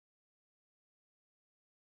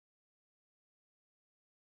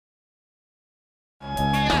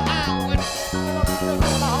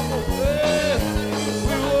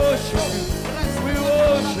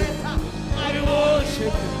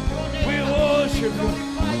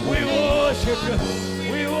worship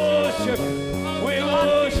you. We worship you. We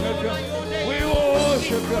worship you. We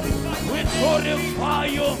worship you. We glorify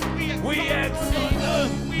you. We exalt you.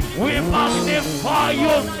 We magnify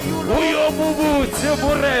you. We omubutse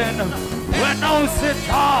morena. Wena o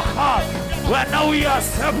setaga. Wena o ya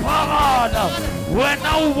sepagana.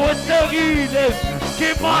 Wena o botegile. Ke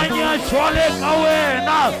manya jwale ka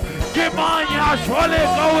wena. Ke manya jwale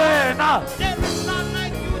ka wena.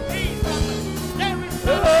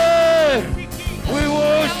 We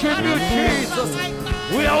worship you, Jesus.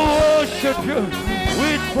 We worship you. We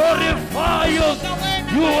glorify you.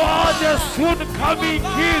 You are the soon coming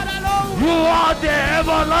King. You are the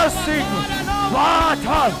everlasting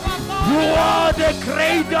Father. You are the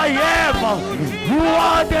great I am. You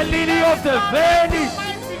are the lily of the valley.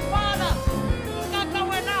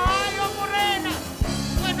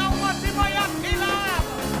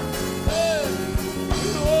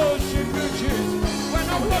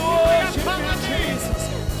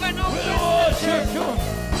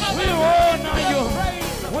 We honor you.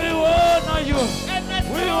 We honor you.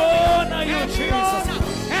 We honor you, Jesus.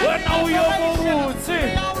 When now you're moving,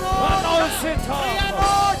 when now sit up.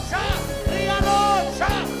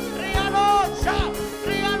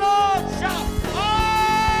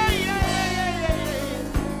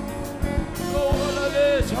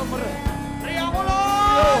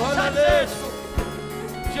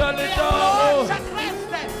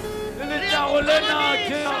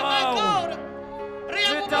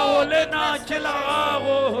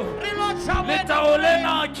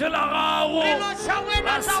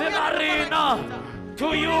 To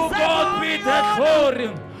you, God, be the glory.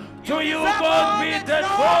 To you, God, be the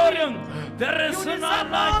glory. There is none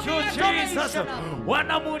like you, Jesus. When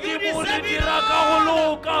I'm with you,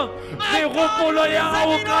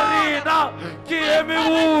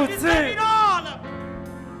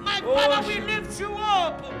 Father, we lift you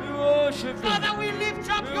up. Father, we lift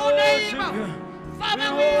up your name. Father,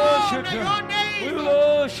 we honor your name. We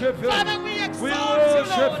worship you. Father, we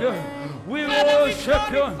exalt you. We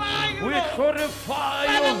worship you. We glorify you.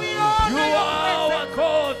 You are our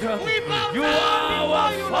God. You are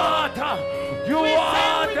our Father. You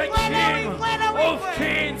are the King of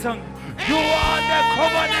Kings. You are the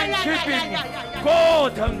covenant keeping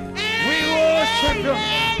God. We worship you.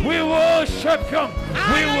 We worship you.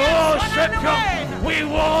 We worship you. We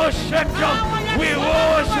worship you. We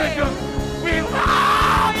worship you. We worship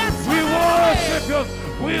you. We worship you.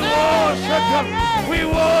 We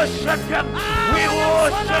worship you. We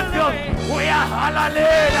worship you. We are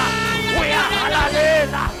hallelujah. We are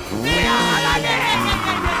hallelujah. We are hallelujah.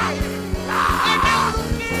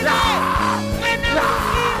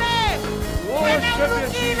 Worship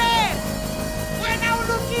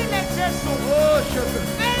you. Worship you.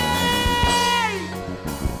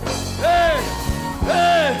 Hey,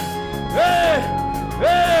 hey, hey,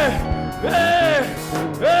 hey, hey,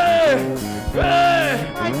 hey, hey,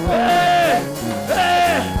 hey,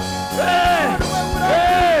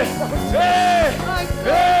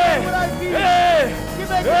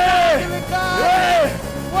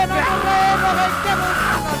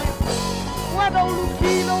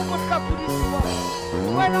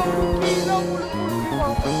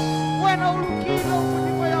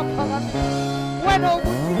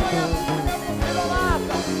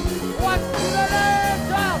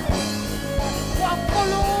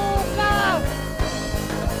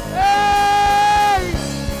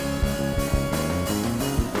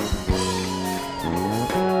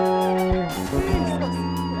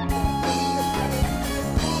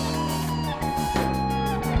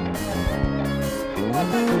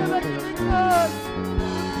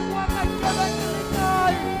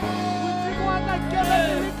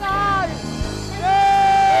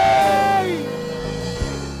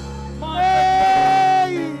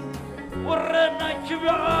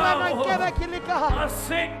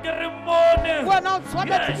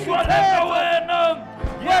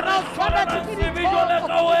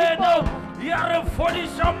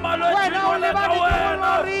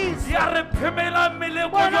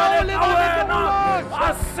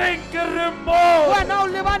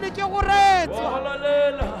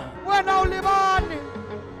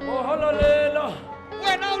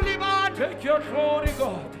 Take your glory,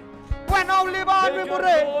 God. Take your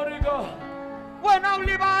glory, God.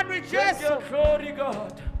 Take your glory,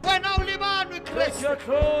 God. Take your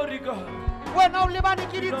glory, God. Belongs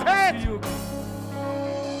to you, God.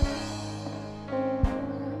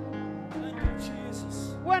 Thank you, Jesus.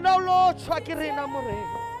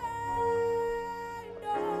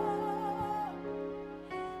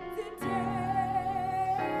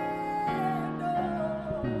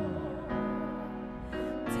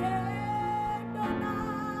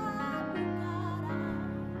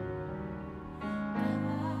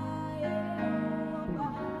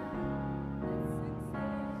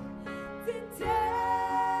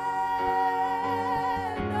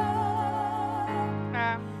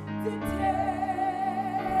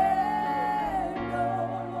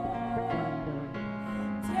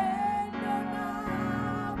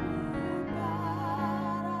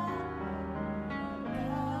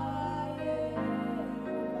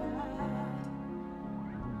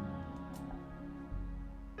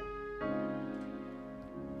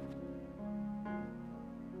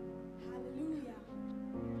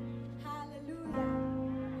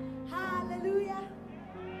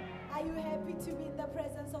 To be in the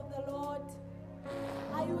presence of the Lord?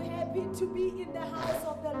 Are you happy to be in the house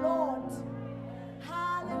of the Lord?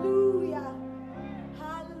 Hallelujah.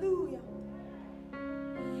 Hallelujah.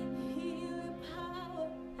 Healing power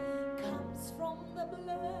comes from the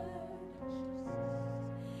blood.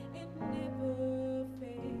 It never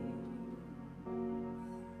fades.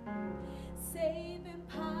 Saving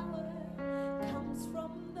power comes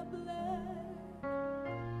from the blood.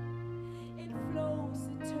 It flows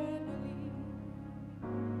eternally.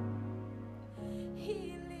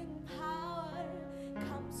 Healing power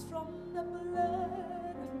comes from the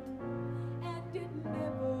blood, and it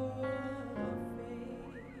never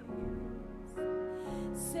fades.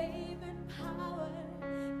 Saving power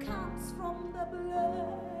comes from the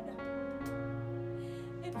blood.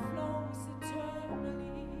 It flows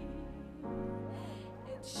eternally.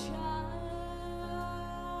 It shall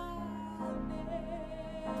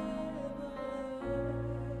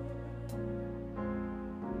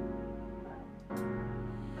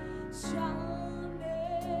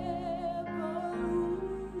never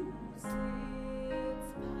lose its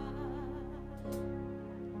power.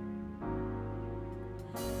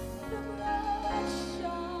 The blood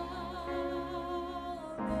shall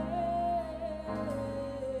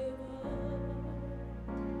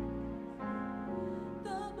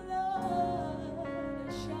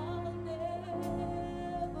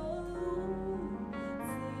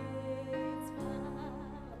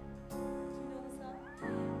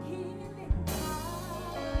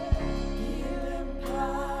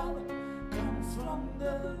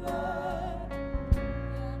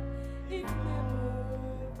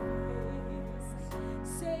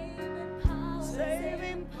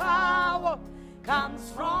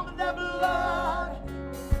comes from the blood.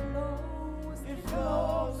 It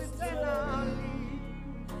flows eternally.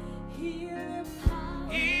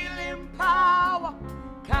 Healing power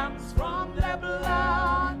comes from the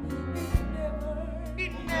blood.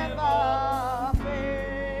 It never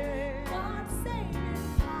fails.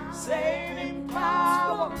 Saving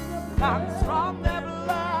power comes from the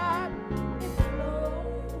blood.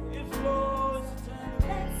 It flows eternally.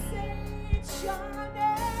 Let's say it shall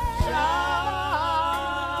never.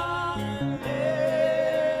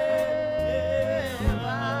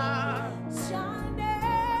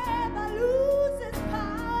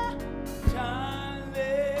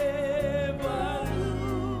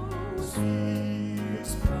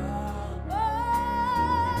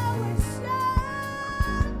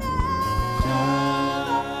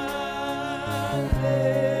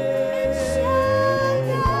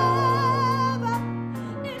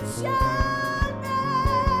 It shall never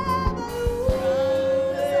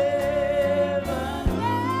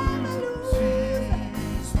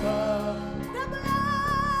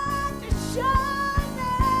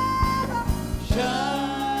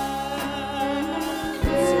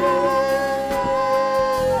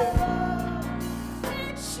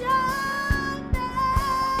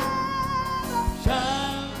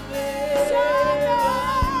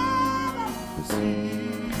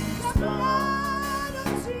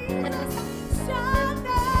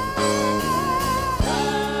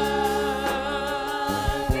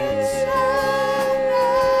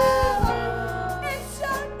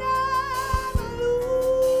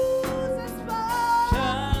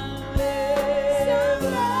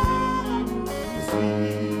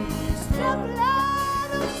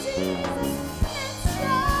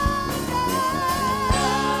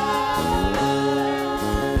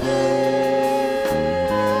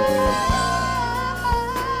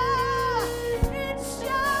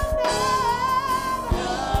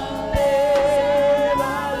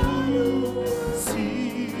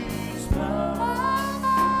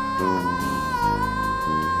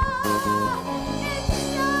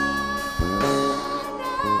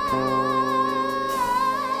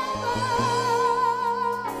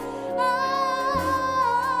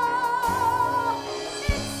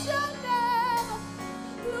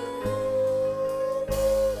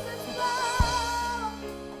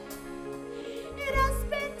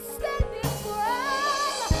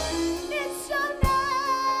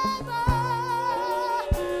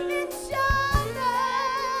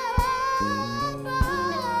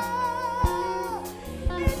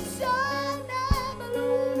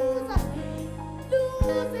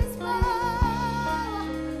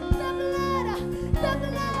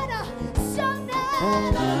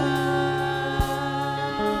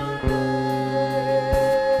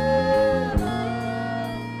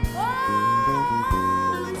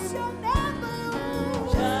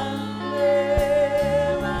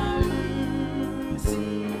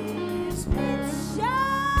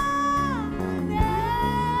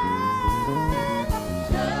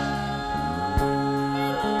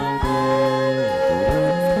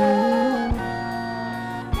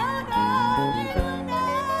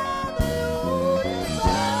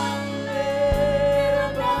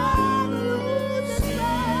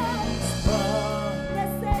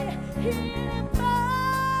Healing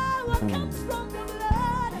power comes from the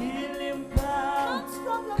blood. Healing power Comes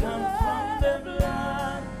from the comes from the blood.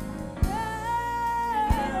 blood.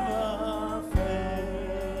 Never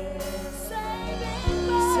fails.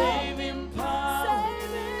 Saving power.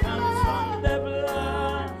 Saving power comes from the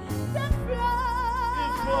blood. The blood.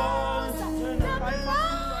 It flows to The the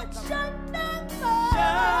blood shall never.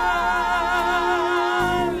 Shall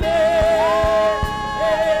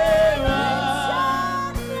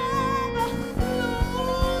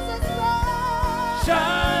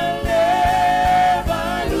never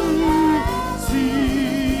lose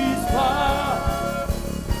its power.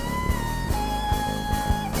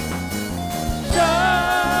 Shall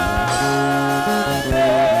never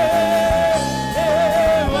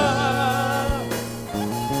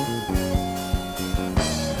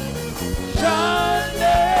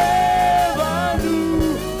lose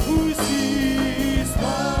its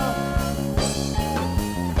power.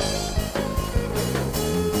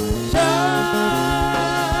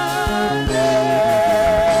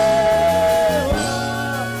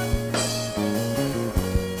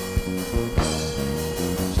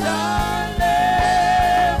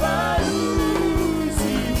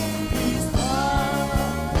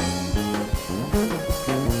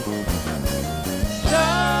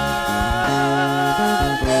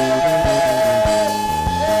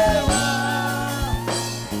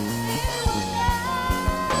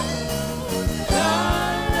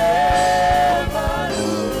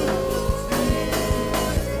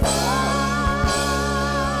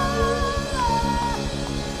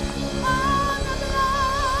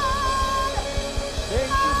 Thank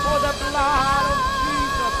you for the blood of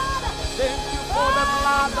Jesus. Thank you for the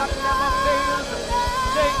blood that never fails.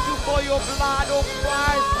 Thank you for your blood, oh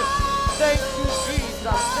Christ. Thank you,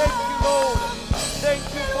 Jesus. Thank you, Lord. Thank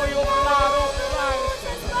you for your blood, oh Christ.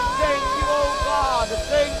 Thank you, oh God.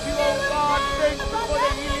 Thank you, oh God. Thank you for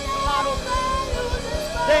the healing blood of Jesus.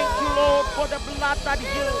 Thank you, Lord, for the blood that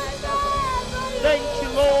heals us. Thank you,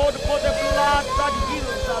 Lord, for the blood that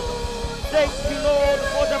heals us. Thank you, Lord,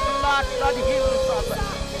 for the blood that heals us.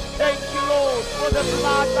 Thank you, Lord, for the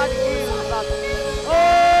blood that heals us.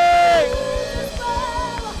 Hey!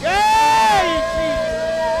 Hey,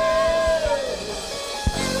 Jesus!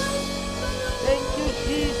 Thank you,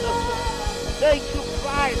 Jesus. Thank you,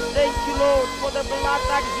 Christ. Thank you, Lord, for the blood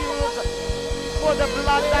that heals. For the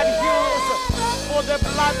blood that heals. For the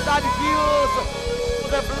blood that heals. For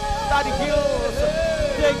the blood that heals.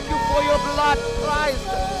 Thank you for your blood, Christ.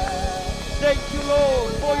 Thank you, Lord,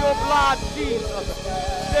 for your blood, Jesus.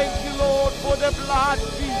 Thank you, Lord, for the blood,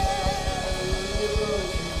 Jesus.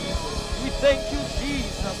 We thank you,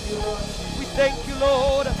 Jesus. We thank you,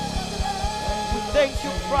 Lord. We thank you,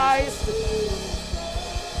 Christ.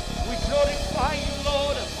 We glorify you,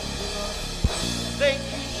 Lord. Thank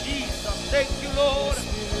you, Jesus. Thank you, Lord.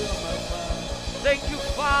 Thank you,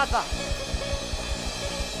 Father.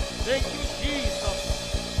 Thank you, Jesus.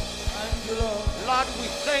 Lord, we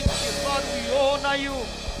thank you. Lord, we honor you.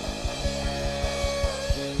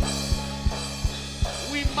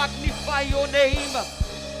 We magnify your name.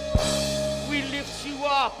 We lift you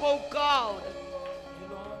up, oh God.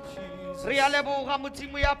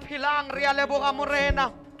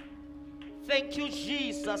 Thank you,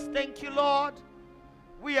 Jesus. Thank you, Lord.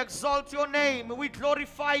 We exalt your name. We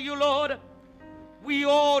glorify you, Lord. We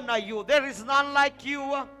honor you. There is none like you.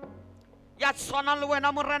 Yatswana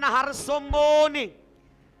luwena morena harisomoni.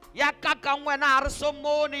 Yakakangwena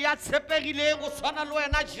harisomoni. Yatsepegileng go tswana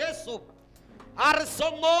luwena Jesu.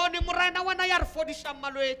 Harisomoni morena wena ya re fodisha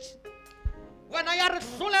malwetse. Wena ya re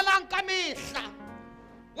hlolelang ka mehla.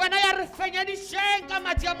 Wena ya re fenyedisheng ka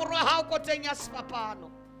madi a morwa hao koteng ya sefapano.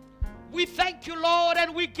 We thank you, Lord,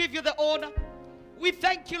 and we give you the honor. We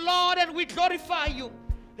thank you, Lord, and we glorify you.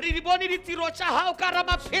 Re di bone ditiro tša hao ka ra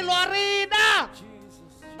maphelo a rena.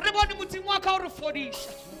 Re bone modimo wa ka o re fodisha.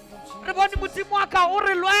 Re bone modimo wa ka o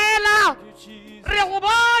re lwela. Re go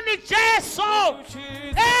bone Jesu.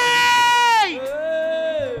 Hey!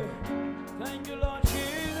 Thank you, Lord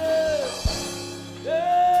Jesus.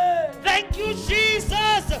 Thank you,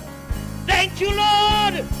 Jesus. Thank you,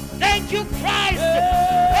 Lord. Thank you, Christ.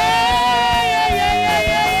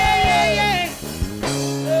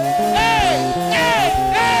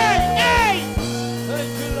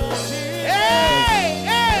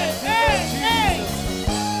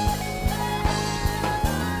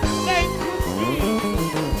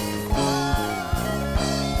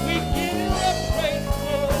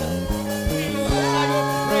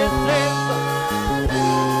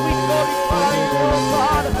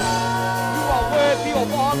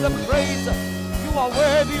 Of all the praise, you are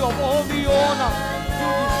worthy of all the honor. You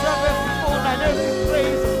deserve every honor and every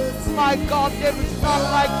praise. My God, there is none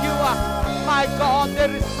like you. My God,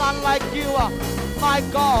 there is none like you. My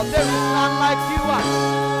God, there is none like you.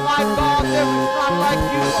 My God, there is none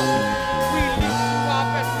like you. We lift you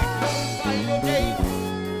up and we glorify your name.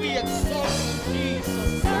 We exalt you,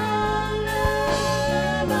 Jesus.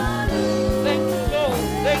 Thank you, Lord.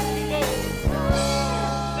 Thank you, Lord.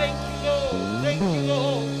 Thank you, Lord. Thank you,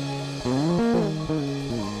 Lord.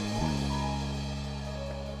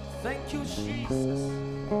 Thank you, Jesus.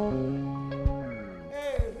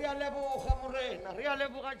 Hey, rialeboga morena,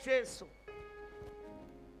 rialeboga Jesu.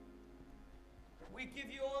 We give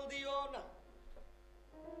you all the honor.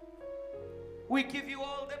 We give you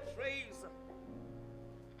all the praise.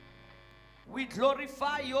 We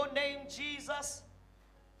glorify your name, Jesus.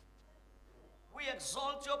 We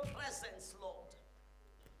exalt your presence, Lord.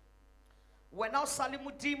 When our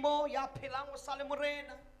salimudimo ya pilango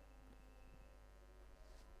salimurena.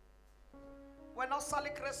 When our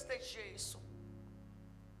salikreste Jesus.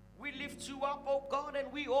 We lift you up, oh God,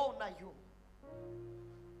 and we honor you.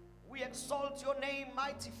 We exalt your name,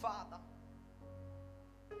 mighty Father.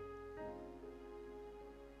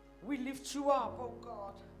 We lift you up, oh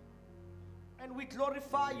God, and we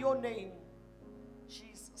glorify your name,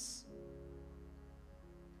 Jesus.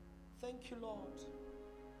 Thank you, Lord.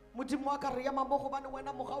 Modimo wa ka re ema mo go bane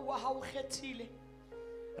wena mogau wa hao kgethile.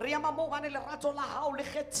 Re ema mo bane lerato la hao le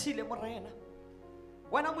kgethile morena.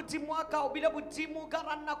 Wena modimo wa ka o bile modimo ka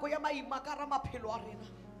ra nako ya maima ka ra maphelo a rena.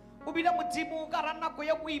 O bile modimo ka ra nako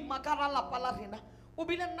ya boima ka ra lapa la rena. O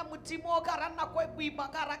bile nna modimo ka ra nako ya boima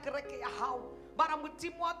ka ra kereke ya hao. Bara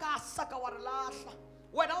modimo wa ka saka wa re lahla.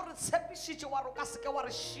 Wena o re tshepisitse wa re ka seke wa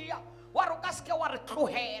re shia. Wa re ka seke wa re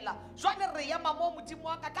tlohela. Jwale re ema mo modimo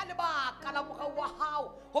wa ka ka lebaka la mogau wa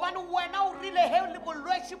hao. Hobane wena o rile he le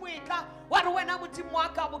bolwetse bo etla. Wa re wena modimo wa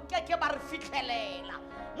ka bo keke ba re fitlhelela.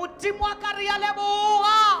 Modimo wa ka re a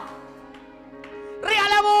leboga. Re a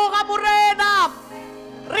leboga morena.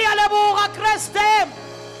 Re a leboga Kriste.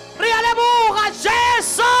 Re a leboga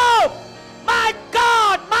Jesu. My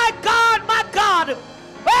God, my God, my God.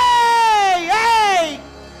 Hey, hey.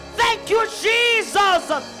 Thank you,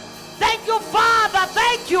 Jesus. Thank you, Father.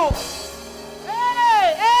 Thank you.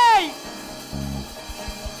 Hey, hey.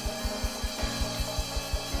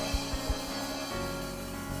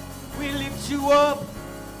 We lift you up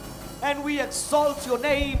and we exalt your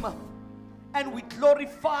name and we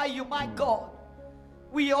glorify you, my God.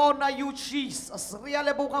 We honor you, Jesus.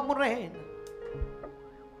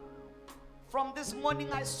 From this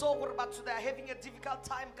morning, I saw we're about to, they're having a difficult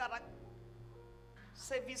time, God.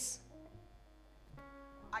 Service.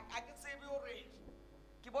 I can say we already.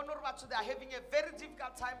 They are having a very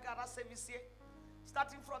difficult time, God. Service here.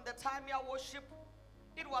 Starting from the time you worship,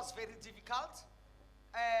 it was very difficult.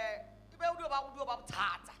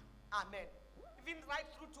 Amen. Even right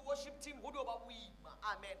through to worship team,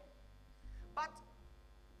 amen. But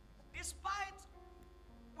despite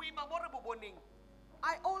we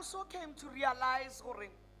I also came to realize,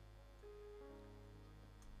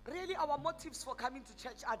 really our motives for coming to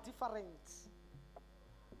church are different.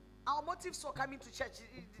 Our motives for coming to church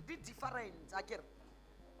is different.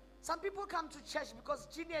 Some people come to church because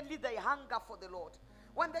genuinely they hunger for the Lord.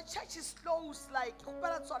 When the church is closed,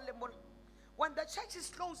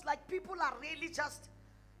 people are really just,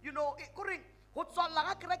 it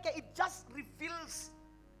just reveals,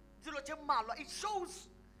 it shows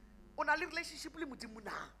on a relationship with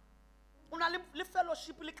Mudimuna, on a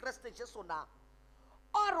fellowship with Christian Jesona,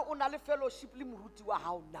 or on a fellowship with Murutua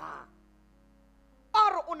how na,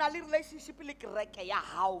 or on a relationship with Rekeya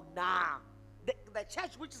how na, the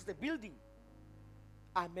church which is the building.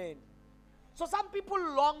 Amen. So some people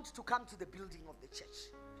longed to come to the building of the church.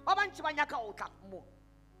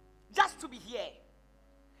 Just to be here.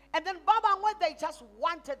 And then Baba, where they just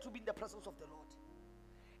wanted to be in the presence of the Lord.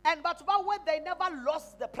 But where they never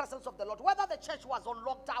lost the presence of the Lord. Whether the church was on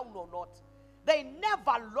lockdown or not, they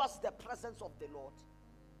never lost the presence of the Lord.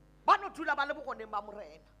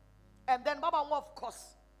 And then Baba, of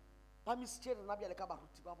course,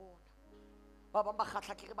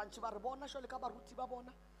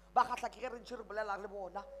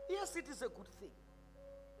 yes, it is a good thing.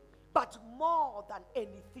 But more than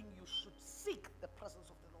anything, you should seek the presence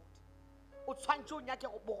of the Lord.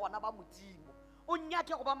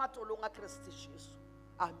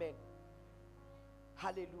 Amen.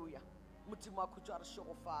 Hallelujah.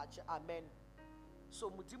 Amen. So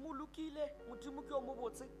Mutimu lukile, Mutimu kyo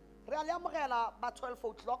mobotse. Really amrela ba 12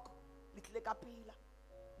 o'clock. Litle kapila.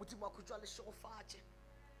 Mutimu akujwa le shofaje.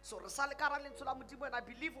 So resale kara lensula Mutimu, and I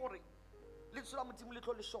believe ori. Lensula Mutimu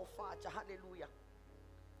little le shofaje. Hallelujah.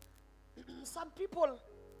 Some people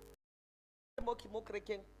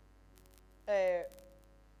And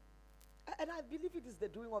I believe it is the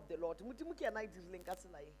doing of the Lord.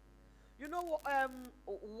 You know,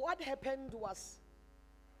 what happened was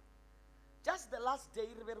just the last day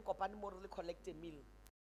we collect a meal.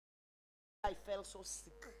 I felt so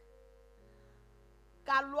sick.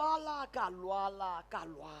 Kalwala.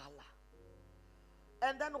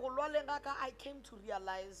 And then I came to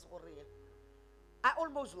realize I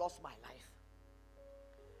almost lost my life.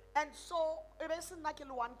 And so,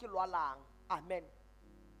 amen.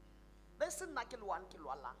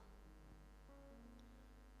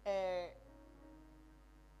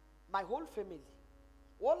 My whole family,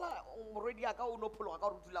 already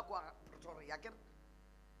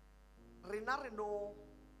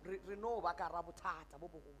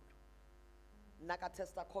Naka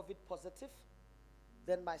tested COVID positive.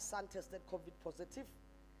 Then my son tested COVID positive.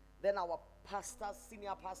 Then our pastor,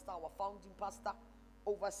 senior pastor, our founding pastor,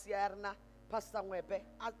 overseer, Pastor Ngoepe,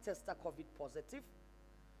 tested COVID positive.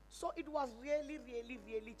 So it was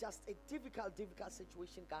really just a difficult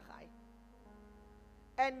situation, Kahai.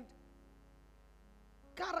 And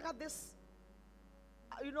Karaga this,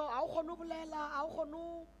 you know, our Nobulela, our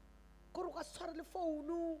no, Kuruka Charlie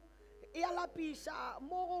Fonu, Ialapisha,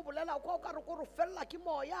 Mo Bulela, Kokaru Fella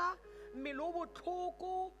Kimoya, Milobo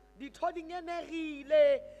Toko, the Todding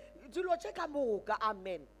Enerile, Julochekamoka,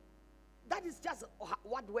 amen. That is just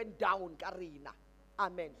what went down, Karina.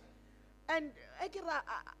 Amen. And I can't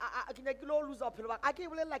lose up. I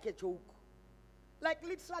can't like a joke. Like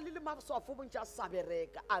literally, just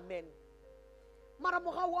sabereka. Amen.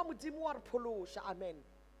 Maramoha mutimwar polosha. Amen.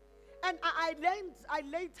 And I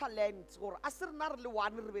later learned, or asirnar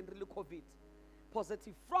one really COVID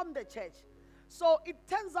positive from the church. So it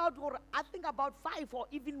turns out, or I think about 5 or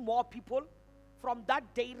even more people from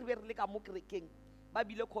that day were like a mokri king.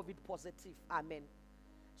 Babylon COVID positive. Amen.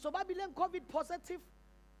 So Babylon COVID positive.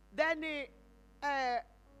 Then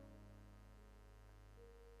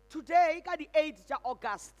today, the 8th of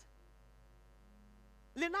August.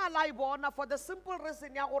 Lina Laibona for the simple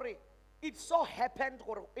reason it so happened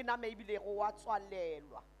or in a maybe the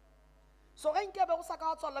Roatswalelwa. So Enkebe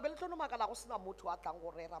Osaka Beltono Magala was na mutu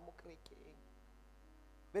atangorera mokreke.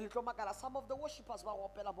 Beltomagala, some of the worshippers were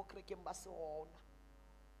opera mokreke Basona.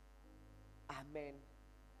 Amen.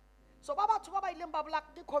 So Baba to Baba Ilemba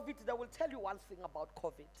Black the COVID, they will tell you one thing about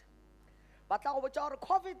COVID. But our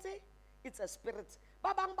COVID, it's a spirit.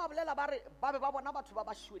 Baba Bablela Baba Baba Naba to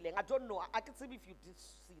Baba Shuling. I don't know. I can see if you did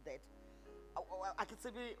see that. I can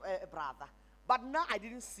see a brother. But now I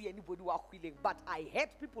didn't see anybody who are healing. But I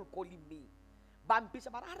heard people calling me.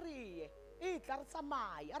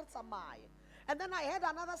 And then I heard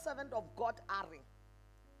another servant of God, Ari.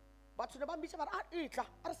 But to the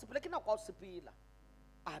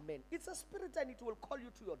Amen. It's a spirit and it will call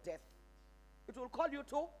you to your death. It will call you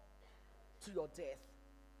to your death.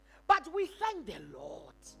 But we thank the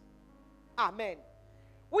Lord. Amen.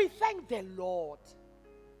 We thank the Lord.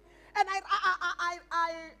 And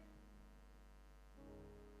I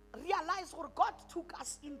realized what God took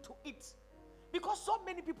us into it. Because so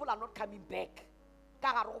many people are not coming back.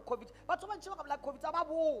 But so many people like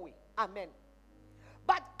COVID. Amen.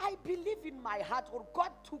 But I believe in my heart what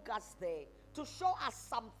God took us there to show us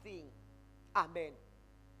something. Amen.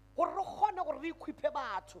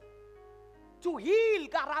 To heal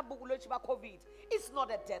COVID. It's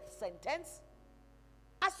not a death sentence.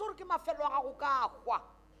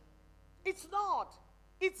 It's not.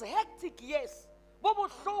 It's hectic, yes. But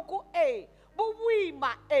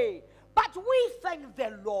we thank the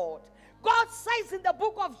Lord. God says in the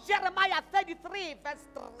book of Jeremiah 33 verse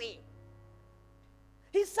 3.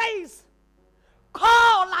 He says,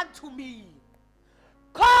 call unto me,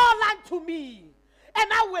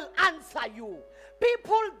 and I will answer you.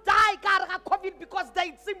 People die COVID because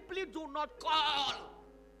they simply do not call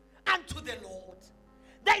unto the Lord.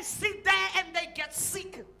 They sit there and they get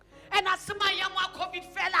sick. And as my young COVID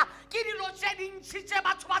fella,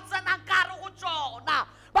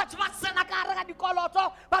 but what's an akara di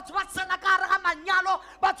coloto, but what's an akara manalo,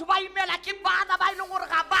 but why melakibana by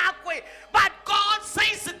Lungurabakwe. But God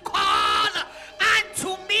says, call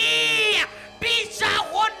unto me,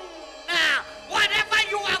 whatever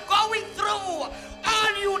you are going through,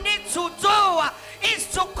 all you need to do is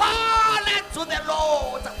to call unto the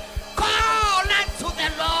Lord. Call unto the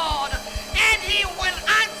Lord, and He will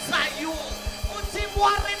answer you.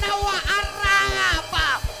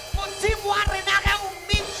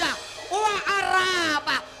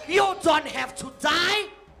 You don't have to die.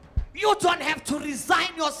 You don't have to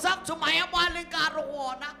resign yourself to my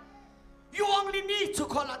Amalingaruana. You only need to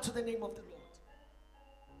call out to the name of the Lord.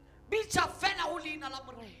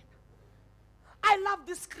 I love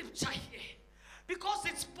this scripture here because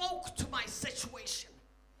it spoke to my situation.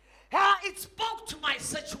 It spoke to my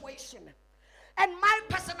situation. And my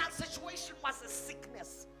personal situation was a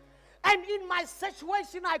sickness. And in my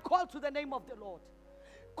situation, I called to the name of the Lord.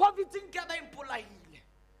 But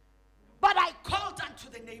I called unto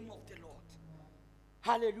the name of the Lord.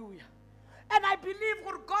 Hallelujah. And I believe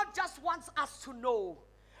what God just wants us to know.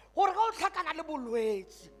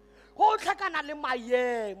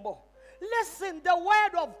 Listen, the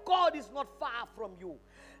word of God is not far from you.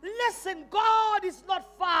 Listen, God is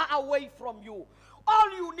not far away from you.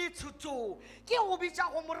 All you need to do ke go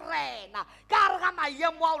bitsa go morena ka re ga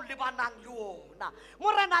maemo a o lebanang le ona.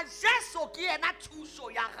 Morena Jesu ke ena thuso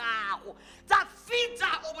ya gago.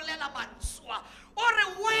 Dafita o bolela mantswa or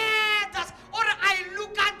where or I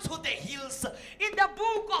look unto the hills in the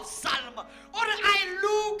book of Psalm, or I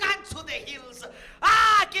look unto the hills.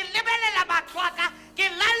 Ke lebelela matlwaka ke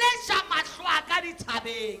laleša matlwaka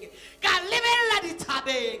dithabeng ka lebelela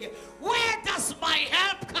dithabeng. Where does my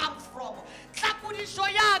help come from? Tlakodišo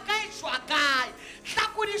ya ka e tšwa kae?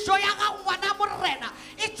 Tlakodišo ya ga ngwana morena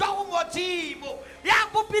e tšwa go Modimo ya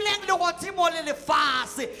bopileng le godimo le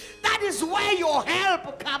lefase. That is where your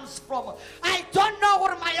help comes from. I don't know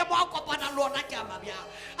gore maemo a kopana le ona ke a mabjang.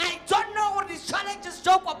 I don't know gore di-challenges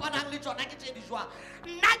tšeo kopanang le tšona ke tše di jwang.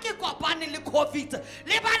 Nna ke kopane le COVID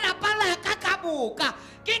le balapa la ka ka moka.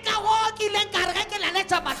 Ke ka go ke ileng ka re ge ke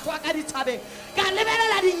laletša matlho a ka dithabeng ka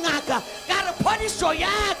lebelela dingaka ka re phodišo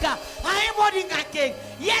yaka ga e mo dingakeng.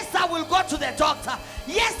 Yes, I will go to the doctor.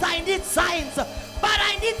 Yes, I need signs, but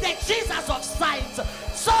I need the Jesus of signs.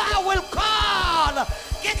 So I will call.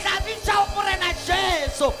 Ke tla bitša morena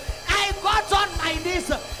Jesu. I got on my knees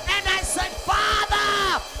and I said,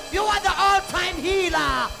 Father, you are the all-time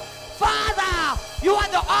healer. Father, you are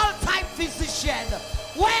the all-time physician.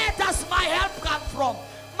 Where does my help come from?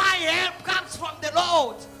 My help comes from the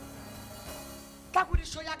Lord.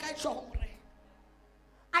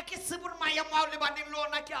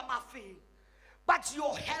 But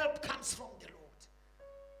your help comes from the Lord.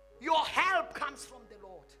 Your help comes from the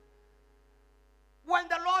Lord. When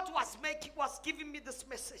the Lord was giving me this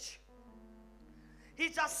message, He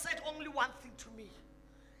just said only one thing to me.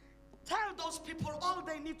 Tell those people all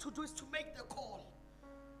they need to do is to make the call.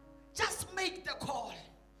 Just make the call.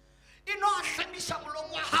 You know,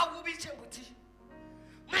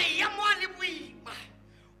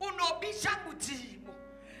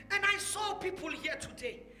 and I saw people here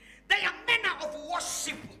today. They are men of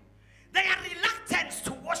worship. They are reluctant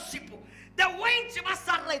to worship. The way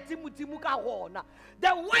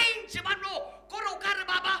the way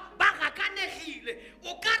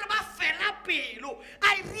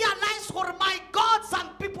I realize for my God, some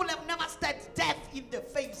people have never stared death in the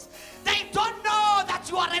face. They don't know that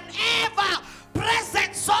you are an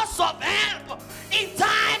ever-present source of help in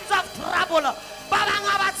times of trouble. No.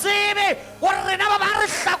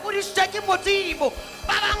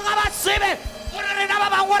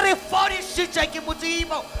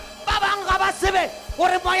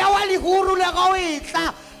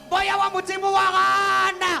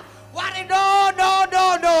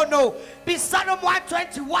 Psalm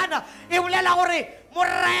 121.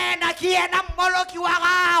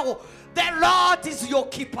 The Lord is your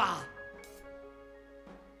keeper.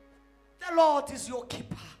 The Lord is your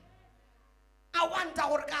keeper. I wonder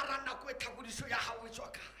what karana ko tlhakodisho ya hao e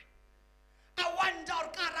tswa kae. I wonder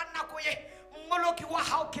what karana ko ye moloki wa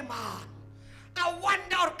hao ke mang. I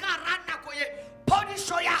wonder what karana ko ye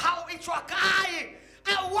podisho ya hao e tswa kae.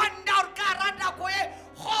 I wonder what karana ko ye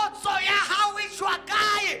khotso ya hao e tswa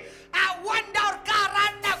kae. I wonder what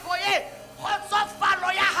karana ko ye khotso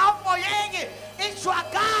falo ya hao moyeng e tswa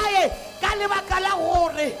kae. Ka lebaka la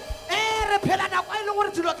gore re phela nako e le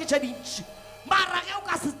gore dilo ke tše dintši. Mara ge o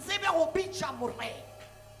ka se tsebe go bitša morena.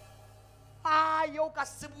 O ka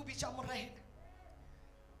se bo bitša morena.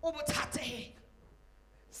 O bothateng.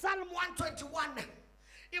 Psalm 121.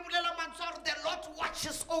 E bolela mantswe gore the Lord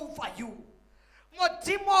watches over you.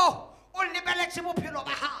 Modimo o lebeletše bophelo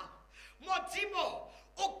ba hao. Modimo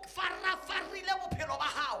o farafarile bophelo ba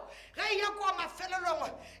hao. Ge ya kwa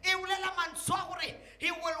mafelelong e bolela mantswe gore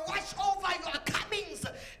He will watch over your comings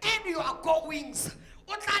and your goings.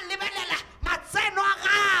 O tla lebelela matseno a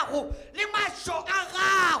gago le mašo a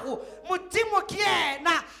gago. Modimo ke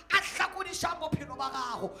yena a hlakodišang bophelo ba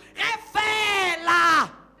gago. Ge fela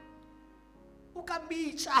o ka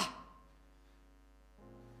mitša.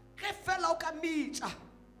 Ge fela o ka mitša.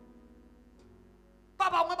 Ba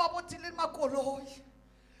bangwe ba botile makoloi.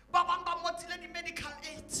 Ba bangwe ba botile di-medical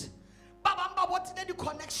aid. Ba bangwe ba botile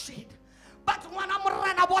di-connection. But ngwana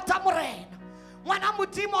morena bota morena. ngwana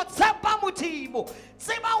modimo tshepa modimo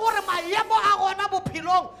tseba gore maemo a gona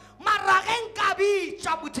bophelong mara ge nka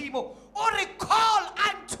bitša modimo o re call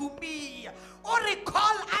unto me o re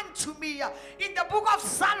call unto me in the book of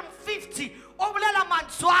Psalm 50 o bolela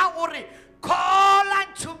mantswe a o re call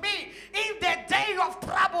unto me in the day of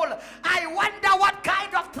trouble. I wonder what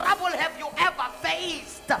kind of trouble have you ever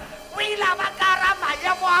faced? We love a karama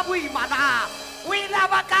yamu imana. We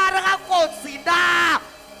love a kara kotsina.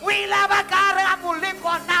 We love a kara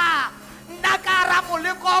mulikona. Nakara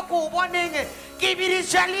muliko kuboning.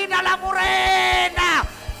 Kibiriselina la morena.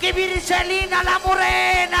 Kibiriselina la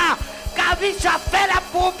morena. Kavisha fela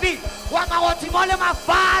pupi. Wakawotimole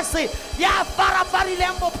mafasi. Ya farafari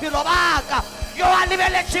lembo pilobaka. Yo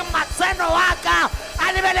alivele chimatseno waka.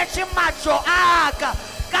 Alivele chimacho aka.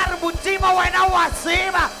 Karbutima wena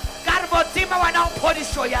wasima. Karbutima wena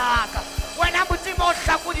upodisho yaka. Wena butima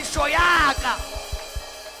ushakudisho yaka.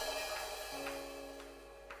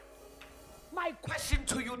 My question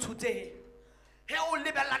to you today. He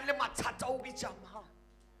ulibelale matata ubijama.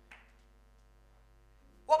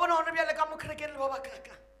 Wabona onebele kamukrekele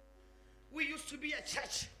babakaka. We used to be a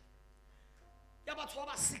church.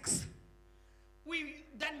 Yabatwaba 6. We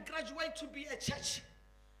then graduate to be a church.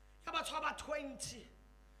 Yabatwaba 20.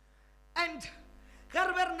 And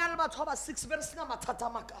Herbernal Batwaba 6 Bersna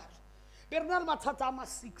Matata Makar. Bernal Matata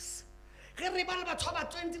 6. Heribal Batwaba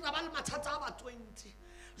 20 Rabal Matata 20.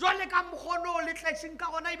 Jole Kamhono little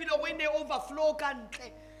Chinkana be the way they overflow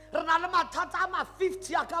country. Renalama Tatama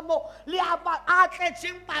 50 Akamo, Liaba Ate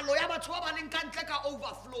Chimpalo, Yabatwaba and Kantaka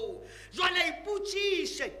overflow. Jole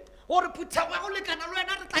Puchishe, or Putawa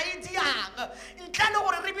Canarena Taitiang, in Cano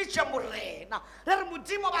or Ribicha Morena,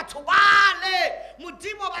 Mudimo Batuale,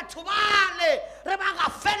 Mudimo Batuale,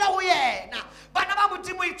 Remaga fellow Yena, Banaba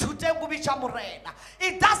Mudimo to Tembubicha Morena.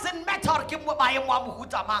 It doesn't matter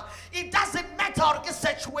Kimwabayamutama, it doesn't matter the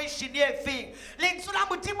situation near thing. Linsula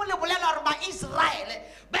Mudimo Lebuela Israel.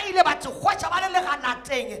 Baile ba tshwatsa ba le gana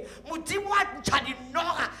teng modimo wa ntshadi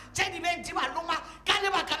noga tse di bentsi ba loma ka le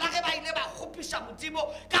ba kana ge ba ile ba gopisha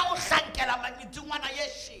modimo ka go hlankela manyitsingwana ye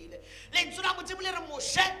shile le ntsula modimo le re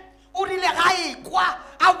moshe o rile ga ikwa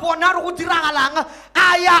a bona re go diragalang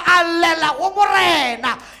a ya a lela go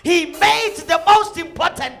morena. He made the most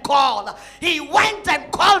important call. He went and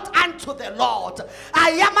called unto the Lord. A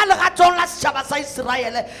ya malegatong la setšhaba sa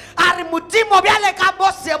Israele a re modimo bjale ka mo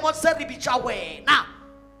seemo se re bitša wena.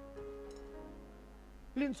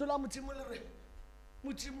 Linsula mutimo le re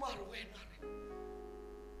mutimo a re wena re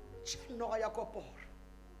tšhanoga ya koporo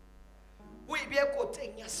o e bie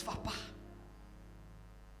koteng ya sefapa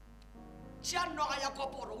tšhanoga ya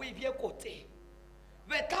koporo o e bie koteng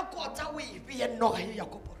betla kota o e bie noga ya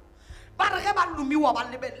koporo ba re ge ba lomiwa ba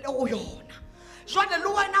lebelele go yona jwale le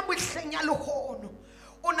wena mohleng ya legono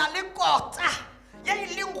o na le kota ye e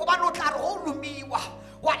leng go bana o tla re go lomiwa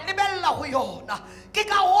wa lebella go yona ke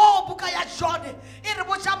ka go buka ya John e re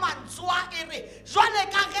botša mantswa e re jwale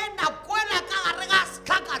ka ge nakwela ka gare ga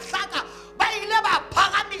sehlaka-hlaka ba ile ba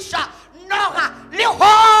phagamiša noga le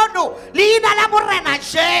hono leina la morena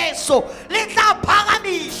Jesu le tla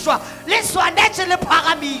phagamišwa le swanetše le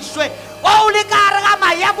phagamišwe o le ka gare ga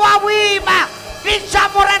maemo a boima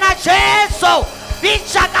bitša morena Jesu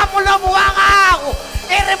bitša ka molomo wa gago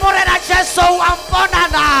e re morena Jesu wa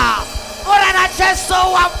mponana morena Jesu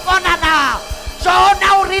wa mponana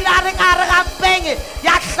Jona o rile a re ka re ga mpeng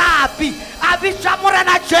ya hlapi a bitša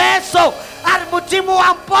morena Jesu a re modimo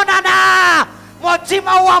wa mponana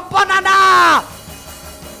modimo wa mponana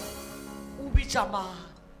o bitša mang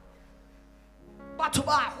batho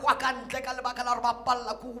ba gwa ka ntle ka lebaka la gore ba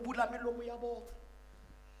palela ko go bula melomo ya bona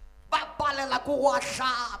ba palela ko go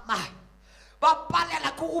ahlama ba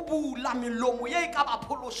palela ko go bula melomo ye e ka ba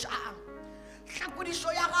phološang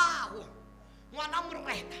hlakodišo ya gago ngwana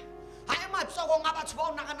morena ga e matsogong a batho ba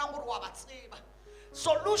o naganang gore wa ba tseba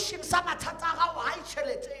solution sa mathata a gago ga e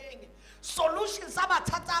tšheleteng solution sa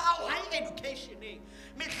mathata a gago ga e educationeng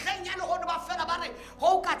mehleng ya legono ba fela ba re go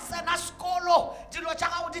o ka tsena sekolo dilo tša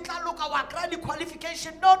gago di tla loka wa kry-a le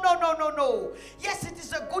qualification. No. Yes, it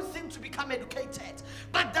is a good thing to become educated,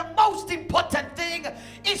 but the most important thing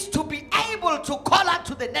is to be able to call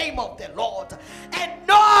unto the name of the Lord and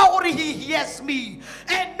know He hears me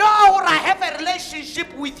and know I have a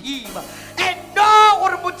relationship with Him and know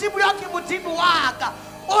or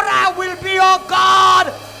I will be your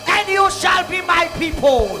God and you shall be my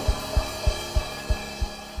people.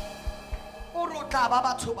 Le tla ba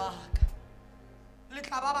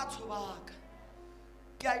batho baka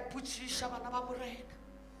ke a ipotšiša bana ba morena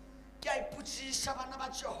ke a ipotšiša bana ba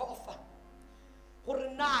Jehova gore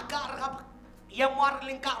na ka re ga ye mo a re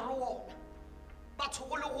leng ka re ona batho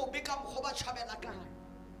go le go be ka mokgwa ba tšhabela kae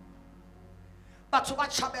batho ba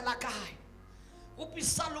tšhabela kae go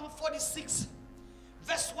Psalm 46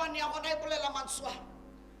 verse 1 ya gona e bolela mantswe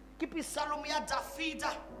ke Psalm ya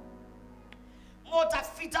Dafida mo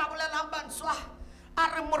Dafida a bolelang mantswe a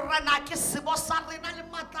re morena ke sebo sa rena le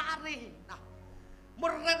matla a rena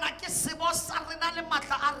morena ke sebo sa rena le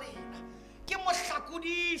matla a rena ke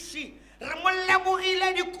mohlakodiši re mo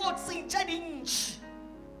lemogile dikotsing tše dintši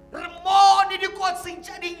re mone dikotsing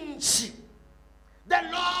tše dintši. The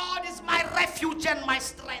Lord is my refuge and my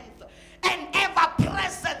strength, an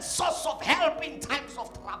ever-present source of help in times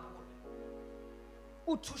of trouble.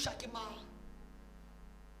 O thusha ke mang?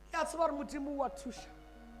 Ya tseba re Modimo wa thusha.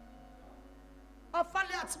 A fa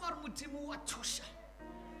le ya tseba re Modimo wa thusha.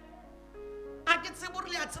 A ke tsebe re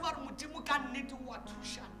le ya tseba re Modimo ka nnete wa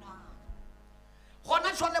thusha na.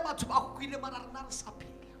 Gona jwale batho ba go ile mara rena re sa phela.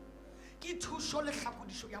 Ke thusho le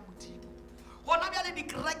hlakodišo ya Modimo. Gona bjale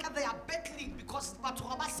dikereke they are battling because batho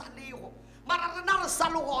ga ba sa lego. Mara rena re sa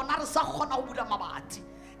le gona re sa kgona go bula mabati.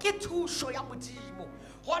 Ke thusho ya Modimo.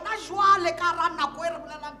 Gona jwale ka ra nako e re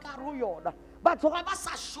bolelang ka re ho yona. Batho ga ba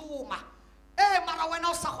sa šoma. Mara wena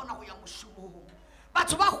o sa kgona go ya mošomong.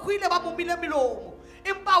 Batho ba hwile ba momile melomo.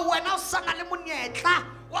 Empa wena o sa na le monyetla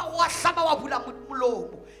wa go hlaba wa bula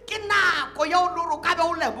molomo. Ke nako ya o loro ka be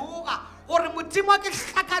o leboga gore Modimo ke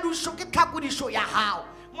hlakadišo ke tlhakodišo ya hao.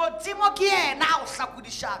 Modimo ke yena o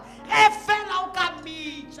hlakodišang. Ge fela o ka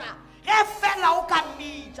mitša. Ge fela o ka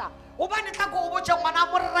mitša. Gobane tla go botša ngwana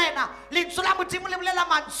morena lentswe la Modimo le bolela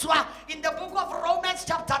mantswe. In the book of Romans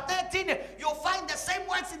chapter 13 you'll find the same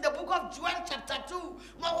words in the book of Joel chapter 2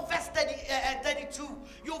 verse 32.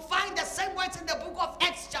 You'll find the same words in the book of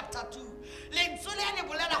Acts chapter 2. Lentswe le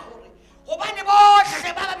bolela gore gobane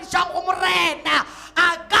bohle ba ba bitšang go morena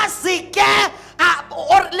a ka seke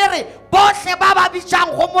or le re bohle ba ba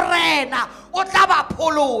bitšang go morena o tla ba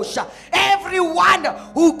phološa. Everyone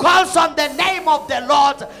who calls on the name of the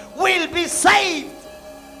Lord will be saved.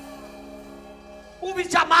 O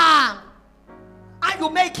bitša mang? Are you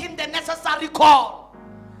making the necessary call?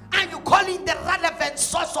 Are you calling the relevant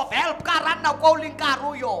source of help ka ra nako o leng ka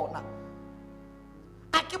ro yona?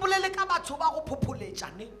 A ke bolele ka batho ba go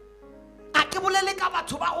phopholetšane. A ke bolele ka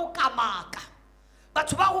batho ba go kamaka.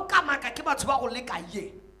 Batho ba go kamaka ke batho ba go leka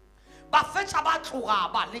ye. Ba fetša ba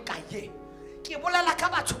tloga ba leka ye. Ke bolela ka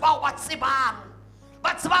batho ba go ba tsebang.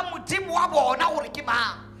 Ba tseba Modimo wa bona gore ke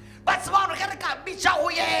mang. Ba tseba gore ge re ka bitša go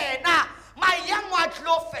yena maemo a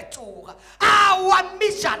tlo fetoga. A wa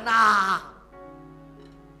mitša na.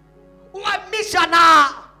 Wa mitša na.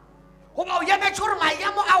 Goba o emetše gore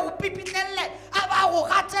maemo a go pipitlelele a ba go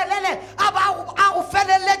gatelele a ba go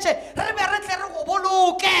feleletše re be re tle re go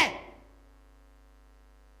boloke.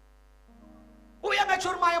 O emetše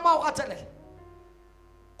gore maemo a go gatelele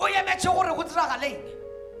o emetše gore go diragaleng.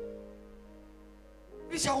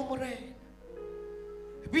 Bitša go morena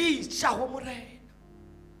bitša go morena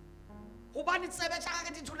gobane tsebe tša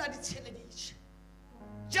gage di dula di tsheleditše.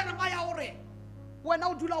 Jeremia o re wena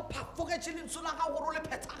o dula o phafogetše lentswe la gago gore o le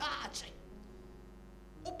phethagatše.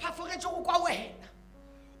 O phafogetše go kwa wena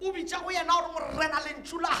o bitša go yena gore morena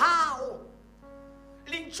lentšu la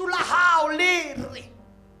gao le re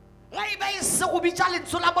ge e be e se go bitša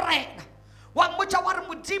lentswe la morena wa mmotša wa re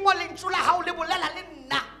Modimo lentšu la gao le bolela le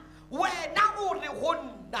nna wena o re go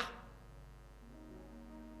nna.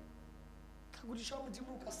 Tlhakodišo ya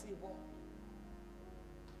Modimo o ka se bone.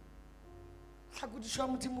 Tlhakodišo ya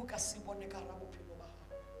Modimo o ka se bone ka ra bophelo ba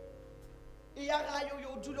gago. E ya gae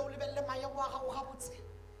yo dula o lebelele maemo a gago gabotse.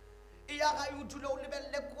 E ya gae o dula o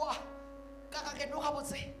lebelele kwa ka ga geno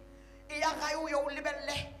gabotse. E ya gae o yo o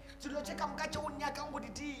lebelele dilo tše ka moka tše o nyakang go di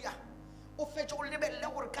dia. O fetše o lebelele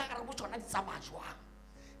gore ka gare bo tšona di tsamaya jwang.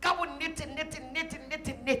 Ka bo nnete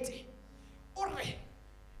o re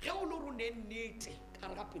ge o le gore ne nnete ka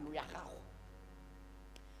re ga pelo ya gago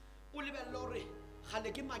o lebelele gore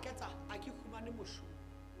gale ke maketa a ke humane mošomo.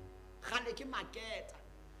 Gale ke maketa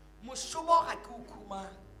mošomo ga ke o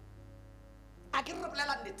khumane. A ke re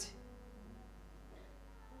bolela nnete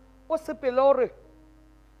o sepele gore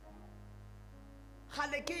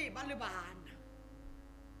gale ke ba le bana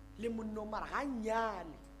le monno mara ga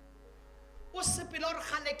nnyane. O sepele gore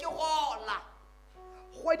gale ke gola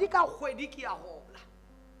kgwedi ka kgwedi ke ya gola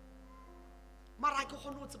mara ke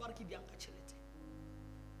kgone go tseba re ke diang ka tšhelete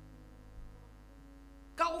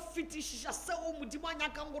ka go fetišiša seo Modimo a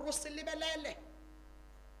nyakang gore o se lebelele.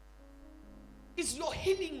 Is your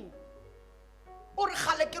healing. O re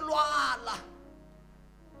gale ke lwala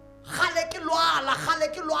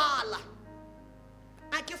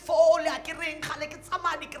a ke fole ya ke reng gale ke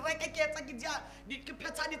tsamani ke reke ke etsa ke dia ke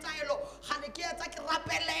phetsa ditsaelo gale ke etsa ke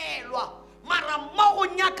rapelelwa mara mo go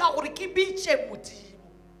nyaka gore ke bitse modimo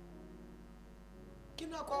ke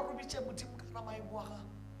na go re bitse modimo ka ra maemo wa ga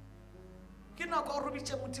ke na go re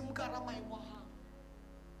bitse modimo ka ra maemo wa ga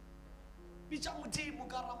bitsa modimo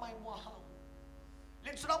ka ra maemo wa ga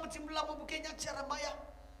le tsula modimo la mo bukenya Jeremiah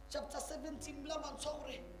chapter 17 la mantsho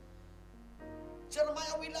gore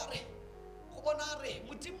Jeremiah o ile re go bona re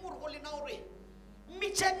modimo re go lena gore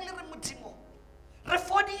mmitšeng le re modimo re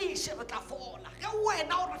fodiše re tla fola ge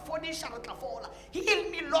wena o re fodiša re tla fola heal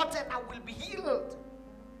me Lord and I will be healed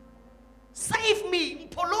save me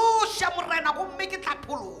mphološa morena gomme ke tla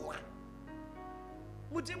phologa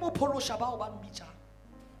modimo o phološa bao ba mmitšang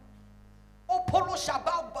o phološa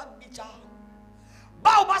bao ba mmitšang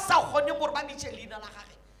bao ba sa kgoneng gore ba mmitše leina la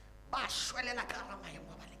gage ba šwelela ka gara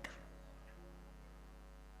maemo a ba lekana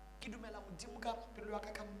ke dumela modimo ka pelo ya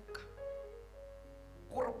ka ka moka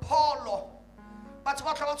gore pholo batho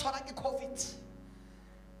ba tla ba tshwana ke COVID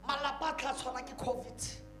malapa a tla tshwana ke COVID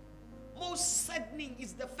most saddening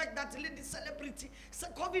is the fact that le di celebrity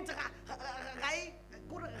COVID ga e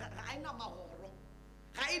na magoro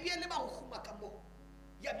ga e biele ba go huma ka mo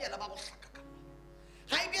ya biela ba go hlaka ka mo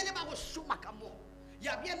ga e biele ba go shuma ka mo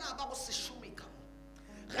ya biela ba go se shume ka mo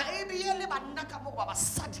ga e biele ba nna ka mo ba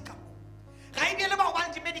basadi ka mo ga e biele ba go ba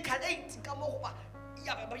di medical aid ka mo ba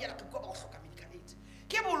ya ba biela ka go ba go hloka medical aid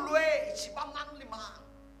ke bolwetši ba mang le mang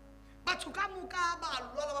batho ka moka ba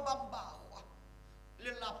lwala ba bang bagwa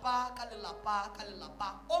lelapa ka lelapa ka lelapa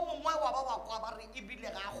o mongwe wa ba kwa ba re ebile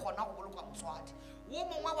ga a kgona go boloka motswadi o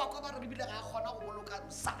mongwe wa kwa ba re ebile ga a kgona go boloka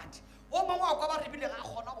mosadi o mongwe wa kwa ba re ebile ga a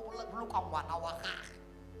kgona go boloka ngwana wa gage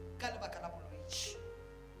ka lebaka la bolwetši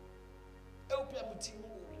eupša modimo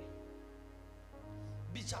o re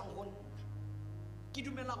bitšang go nna ke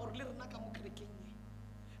dumela gore le rena ka mo kerekeng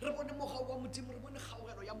re bone mogao wa modimo re bone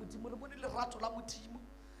kgaogelo ya modimo re bone lerato la modimo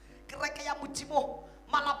kereke ya modimo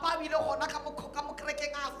malapa a bile gona ka mo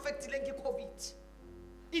kerekeng a affectileng ke COVID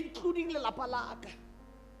including lelapa la ka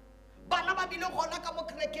bana ba bile gona ka mo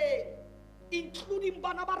kerekeng including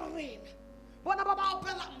bana ba rena bona ba ba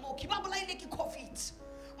opela mmoki ba bolaile ke COVID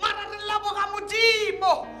mara re leboga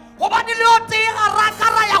modimo gobane le o tee ga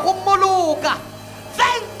rakara ya go mmoloka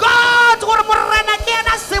thank God gore morena ke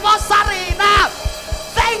ena sebo sa rena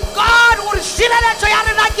thank God gore šireletšo ya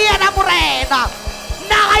rena ke yena morena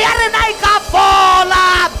naga ya rena e ka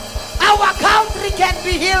fola our country can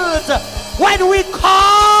be healed when we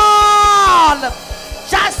call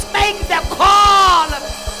just make the call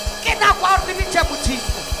ke nako ya gore re bitše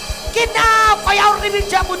modimo ke nako ya gore re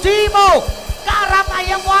bitše modimo ka ra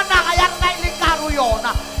maemo a naga ya rena e le karo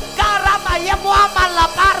yona ka ra maemo a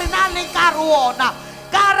malapa a rena le karo ona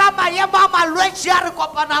ka ra maemo a malwetši a re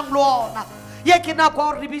kopanang le ona ye ke nako ya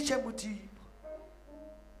gore re bitše modimo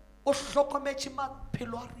o hlokometše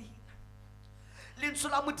maphelo a rena lentswe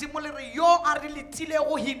la modimo le re yo a re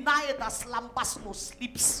letilego he neither slumbers nor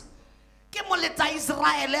sleeps ke moletsa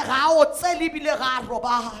Israele ga a otsele ebile ga a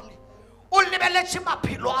robale o lebeletše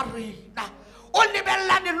maphelo a rena o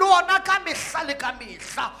lebelelane le ona ka mehla le ka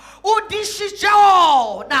mehla o dišitše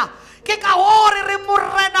ona ke ka gore re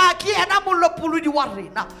morena ke yena molopolodi wa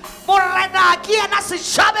rena morena ke yena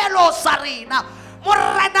setšhabelo sa rena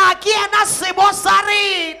morena ke yena sebo sa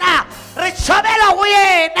rena re tšhabela go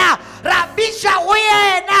yena ra bitša go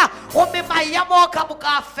yena gomme maemo ka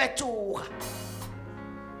moka a fetoga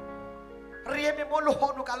re eme mo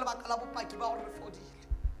lehono ka lebaka la bopaki ba gore re fodile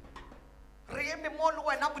re eme mo le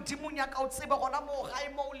wena modimong ya ka o tsebe gona mo gae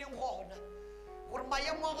mo o leng gona gore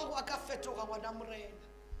maemo a gago a ka fetoga ngwana morena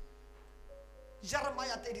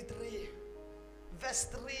Jeremiah 33 verse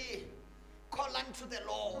 3 call unto the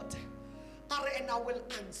Lord and I will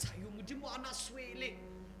answer you modimo a na swele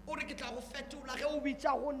o re ke tla go fetola ge o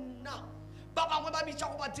bitša go nna ba bangwe ba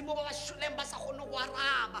bitša go badimo ba ba šoleng ba sa kgone go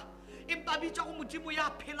araba empa bitša go modimo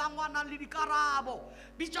ya phelang wa nang le dikarabo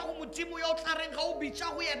bitša go modimo ya o tla reng ga o bitša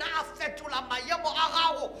go yena a fetola maemo a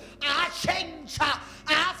gago a changea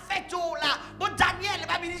a fetola bo Daniel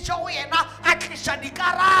ba biditše go yena a tliša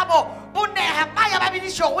dikarabo bo Nehemia ba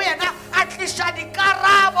biditše go yena a tliša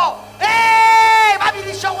dikarabo ba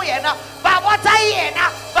biditše go yena ba botsa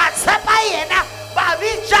yena ba tshepa yena ba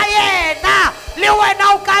bitša yena le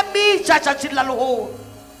wena o ka bitša tšatšing la lehono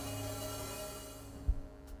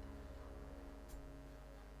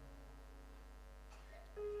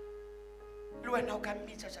wena o ka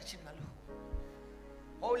mmitša tšatšing la lehono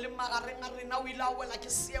o le magareng a rena o ile a wela ke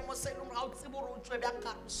seemo se e leng ga o tsebe gore o tswe bjang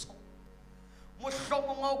ka sona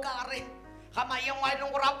mohlomongwe o ka gare ga maemo a e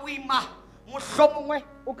leng gore a boima mohlomongwe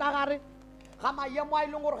o ka gare ga maemo a e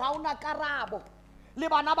leng gore ga o na karabo le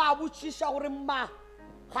bana ba botšiša gore mma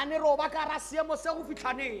gane re o ba ka ra seemo se go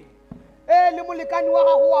fitlhaneng le molekane wa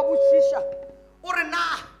gago wa botšiša o re na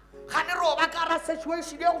gane re o ba ka ra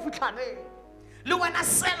situation e go fitlhaneng le wena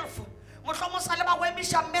self mohlomong sa le ba go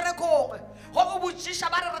emiša mmerekong go go botšiša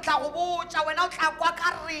ba re tla go botša wena o tla kwa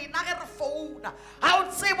ka rena ge re founa ga o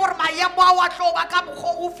tsebe gore maemo a wa tlo ba ka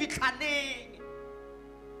mokgwa go fitlhaneng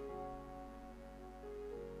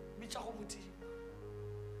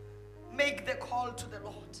make the call to the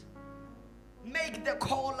Lord. Make the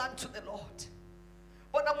call unto the Lord.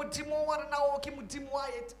 Bona modimo wa rena o ke modimo wa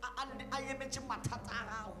a emetse mathata a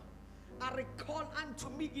gago a re call unto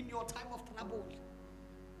me in your time of trouble.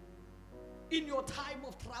 In your time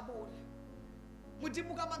of trouble.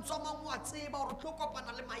 Modimo ka mantswe a mangwe wa tseba gore tlo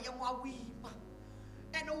kopana le maemo a boima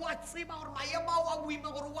and wa tseba gore maemo a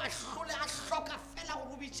boima gore wa hlole a hloka fela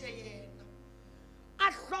go rubitše yena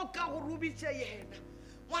a hloka go rubitše yena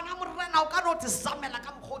ngwana morena o ka no te samela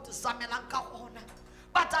ka mokgwa o te samelang ka gona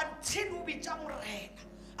but until o bitša morena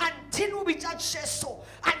until o bitša Jesu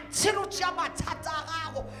until o tšea mathata a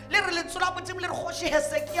gago le re lentswe la modimo le re kgoši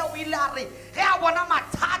Hesekia o ile a re ge a bona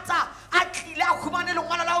mathata a tlile a humane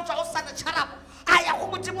lengwalo la go tswa go sanetšharabo a ya go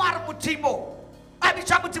modimo a re modimo a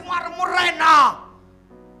bitša modimo a re morena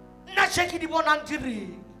nna tše ke di bonang di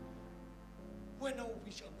reng wena o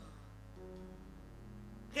bitša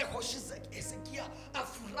ge kgoši Hesekia a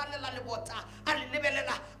furalela lebota a le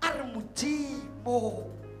lebelela a re modimo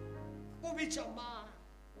o bitša mang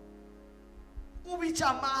o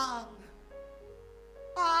bitša mang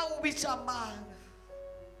o bitša mang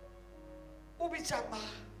o bitša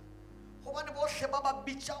mang gobane bohle ba ba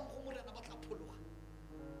bitšang go morena ba tla phologa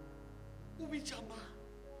o bitša mang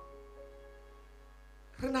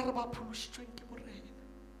rena re ba phološitšweng ke morena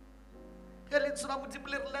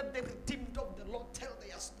let the redeemed of the Lord tell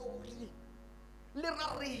their story. Le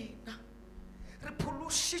ra rena re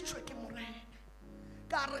phološitšwe ke morena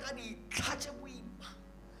ka re ga ditlha tše boima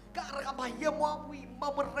ka re ga maemo a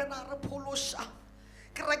boima morena re phološa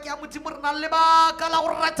ke re ke ya modimo re na le lebaka la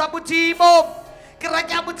go rata modimo ke re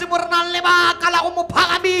ke ya modimo re na le lebaka la go mo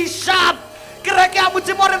phagamiša ke re ke ya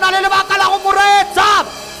modimo re na le lebaka la go mo retsa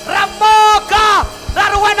ra moka ra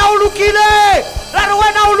re wena o lokile ra re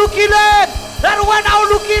wena o lokile ra re wena o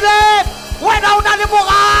lokile wena o na le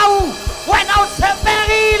mogau wena o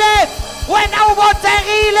tshepegile wena o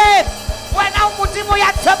botegile wena o modimo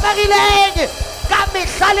ya tshepegileng ka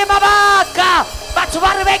mehla le mabaka batho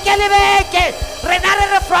ba re beke le beke rena re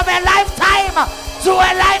re from a lifetime to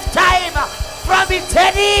a lifetime from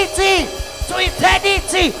eternity to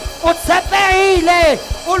eternity o tshepegile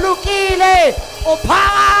o lokile o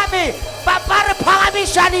phagame papa re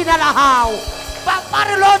phagamiša leina la gago papa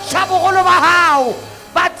re lotšha bogolo ba gago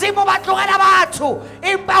badimo ba tlogela batho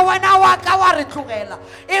empa wena wa ka wa re tlogela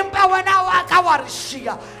empa wena wa ka wa re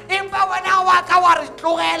šia empa wena wa ka wa re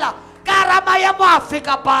tlogela ka ra maemo afe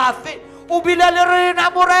kapa afe o bile le rena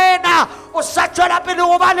morena o sa tšwela pele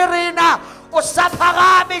go ba le rena o sa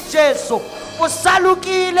phagame Jesu o sa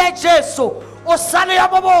lokile Jesu o sa le yo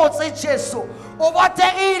mobotse Jesu o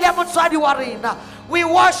botegile motswadi wa rena. We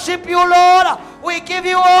worship you, Lord. We give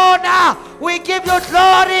you honor. We give you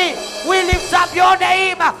glory. We lift up your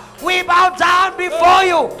name. We bow down before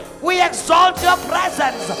you. We exalt your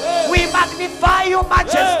presence. We magnify your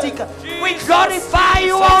majesty. We glorify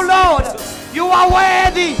you, O Lord. You are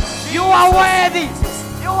worthy. You are worthy.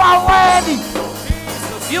 You are worthy.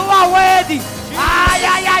 You are worthy. Ah,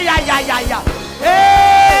 yeah, yeah, yeah, yeah, yeah, yeah.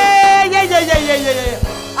 Hey, yeah, yeah, yeah, yeah, yeah.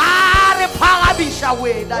 Ah, repagamisha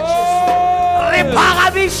wena Jesu.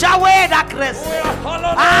 Repagamisha wena Kristo.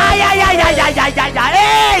 Ah, yeah, yeah, yeah, yeah, yeah, yeah, yeah.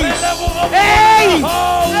 Hey, hey.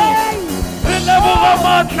 Relevo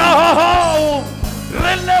matla hao.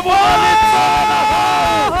 Relevo matla.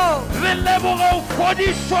 Relevo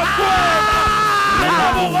fodisho kwena.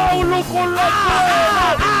 Relevo lukula kwena.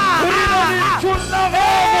 Relevo chunna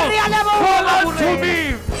hao. Call to me,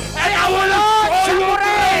 and I will show you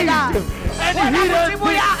great. And he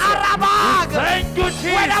thank you,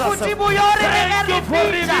 Jesus. Thank you for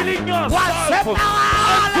revealing yourself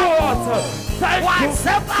unto us. Thank you,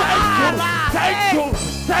 thank you, thank you,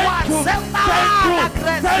 thank you,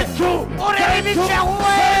 thank you,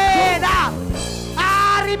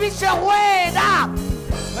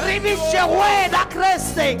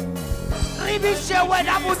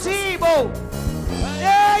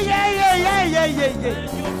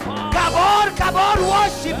 Come on,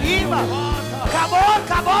 worship him. Come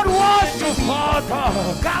on, worship him.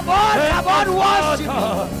 Come on, worship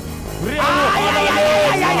him. When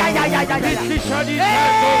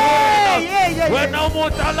I'm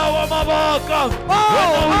Motala Wamabaka, when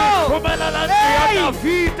we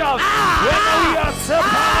Vita, when we are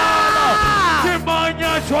Sepala,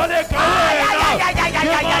 Timanya Shwadekawena,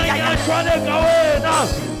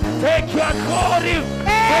 take your calling,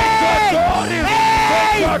 take your calling,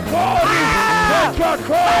 take your calling, take your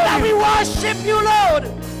calling. Father, we worship you, Lord.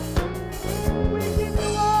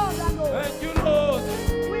 Thank you, Lord.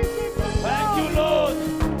 Thank you, Lord.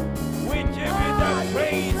 We give you the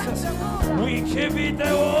praise. We give you the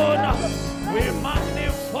honor. We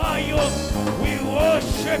magnify you. We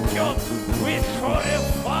worship you. We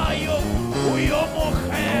glorify you. We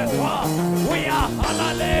omoheva. We are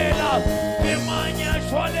halalela. Imanya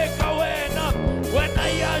shwale kawena. When I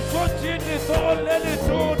am shooting this all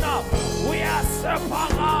tuna. We are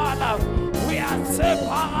separada. We are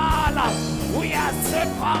separada. We are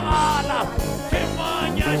separada.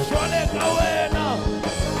 Imanya shwale kawena.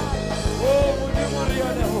 Oh, Maria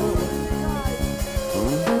Leho.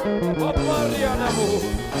 Paparia Leho.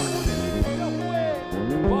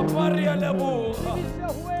 Paparia Leho.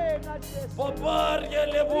 Paparia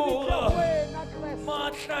Leho.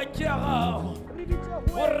 Matla Kiara.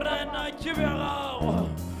 Orana Kibera.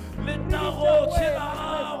 Linago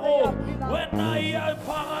Chilaro. When I am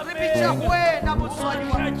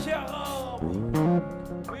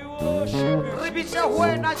we worship you.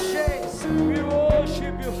 We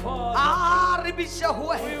worship you, Father. We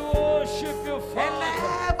worship you, Father.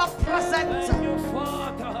 Ever present. Thank you,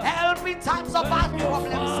 Father. Help me in times of bad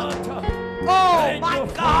problems. Oh, Thank my you,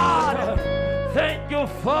 God. Father. Thank you,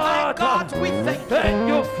 Father. My God, we thank you. Thank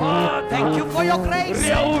you, Father. Thank you for your grace.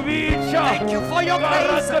 Thank you for your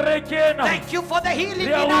grace. Thank you for the healing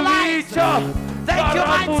in our lives. Thank you,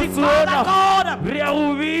 mighty Father God.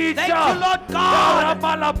 Thank you, Lord God.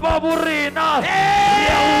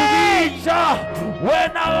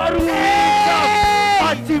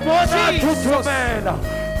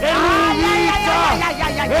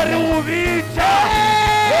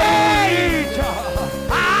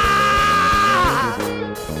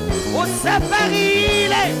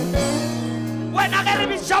 When I get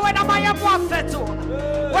to show when I am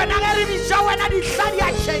when I get to show when I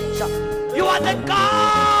change. You are the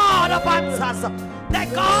God of answers, the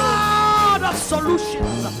God of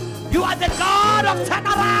solutions. You are the God of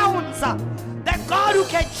turnarounds, the God who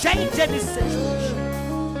can change any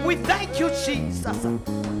situation. We thank you, Jesus.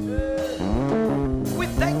 We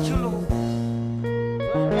thank you, Lord.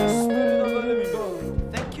 Spirit of the living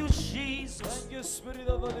God. Thank you, Jesus. Thank you, Spirit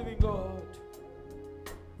of the living God.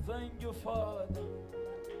 Thank you, Father.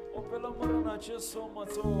 Opela morana cheso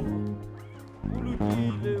matso.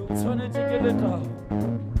 Ulukile utshwanetse ke leta.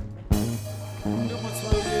 Le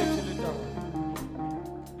motshwanetse leta.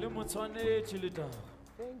 Le motshwanetse leta.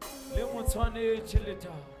 Le motshwanetse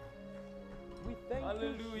leta. We thank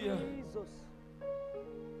Hallelujah. you, Jesus.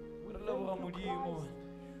 Re leboga Modimo.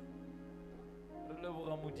 Re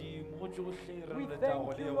leboga Modimo. Go tsohle re We leta go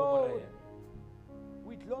thank le you, go Lord. morena.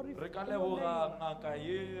 We glorify Re ka your leboga name. ngaka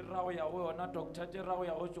ye ra go ya go yona doctor te ra go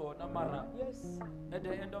ya go tsona mara Yes. at the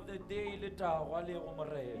end of the day leta go le go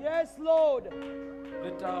morena. Yes, Lord.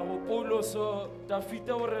 Leta go Pauloso Dafite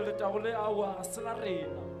gore leta go le awa ga se la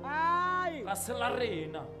rena. Aye. Ga se la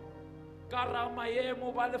rena. Ka ra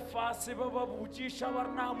maemo ba lefase ba ba botšiša ba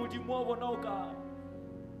rena Modimo wa bona o kae.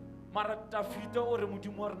 Mara Dafite o re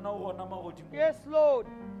Modimo wa rena o gona magodimo. Yes, Lord.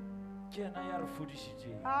 Ke ena ya re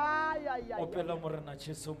fodišitšeng. Aye, aye, aye. Opela morena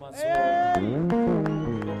Jesu matsogo. Hey.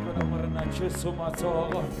 Opela morena Jesu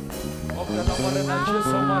matsogo. Opela morena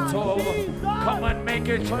Jesu matsogo. Come and make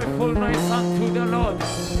a joyful noise unto the Lord.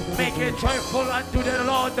 Make a joyful unto the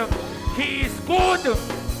Lord. He is good.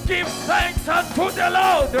 Give thanks unto the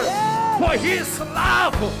Lord. For his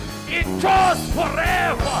love endures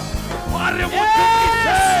forever.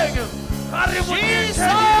 Jesus.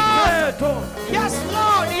 Yes,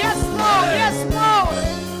 Lord. Yes, Lord. Yes, Lord.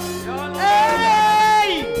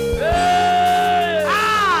 Hey.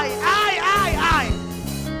 Aye, aye, aye, aye.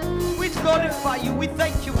 We glorify you. We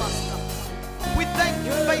thank you, Master. We thank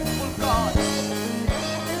you, faithful God.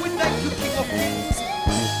 We thank you, King of Kings.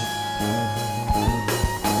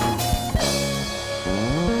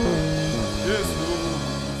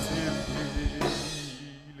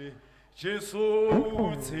 Jésus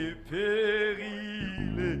t'es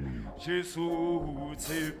périle, Jésus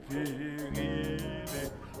t'es périle,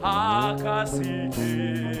 Akasike,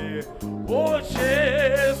 oh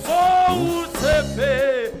Jésus t'es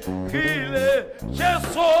périle,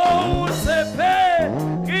 Jésus t'es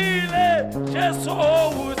périle, Jésus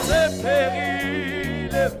t'es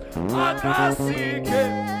périle, Akasike,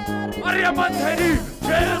 Maria Manteni,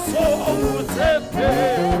 Jesu utepe,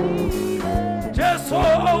 Jesu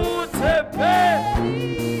utepe,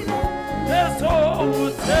 Jesu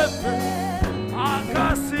utepe,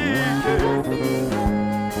 akasike.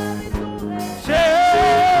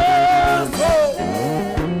 Jesu,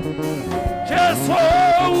 Jesu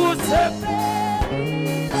utepe,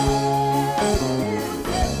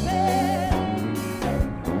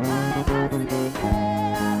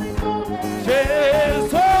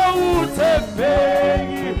 Jesu utepe,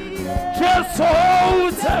 Jesu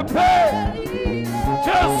utepe,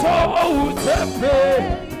 Jesu utepe,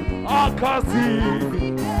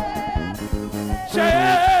 akasike.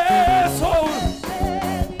 Jesu,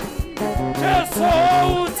 Jesu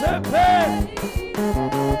utepe,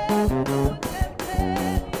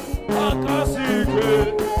 akasike.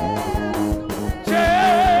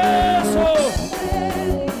 Jesu,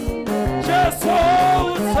 Jesu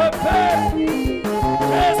utepe,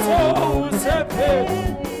 Jesu utepe,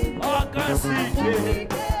 akasike.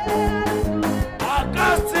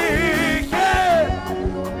 Akasike,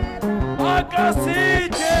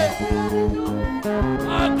 akasike,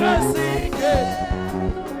 akasike.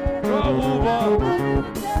 Rahuba,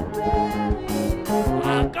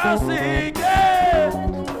 akasike.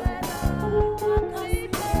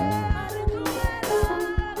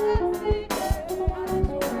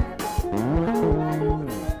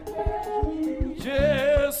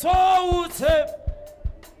 Jesu utepe,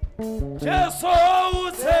 Jesu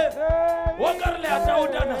utepe, wakarle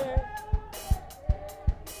ataudana.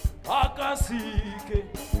 Akasike.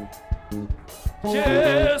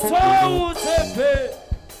 Jesu utepe,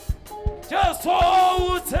 Jesu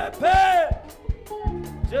utepe,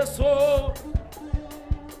 Jesu,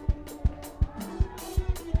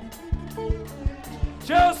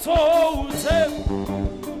 Jesu utepe.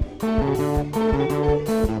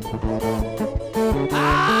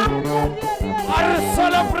 I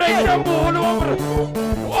celebrate the moon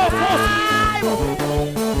over.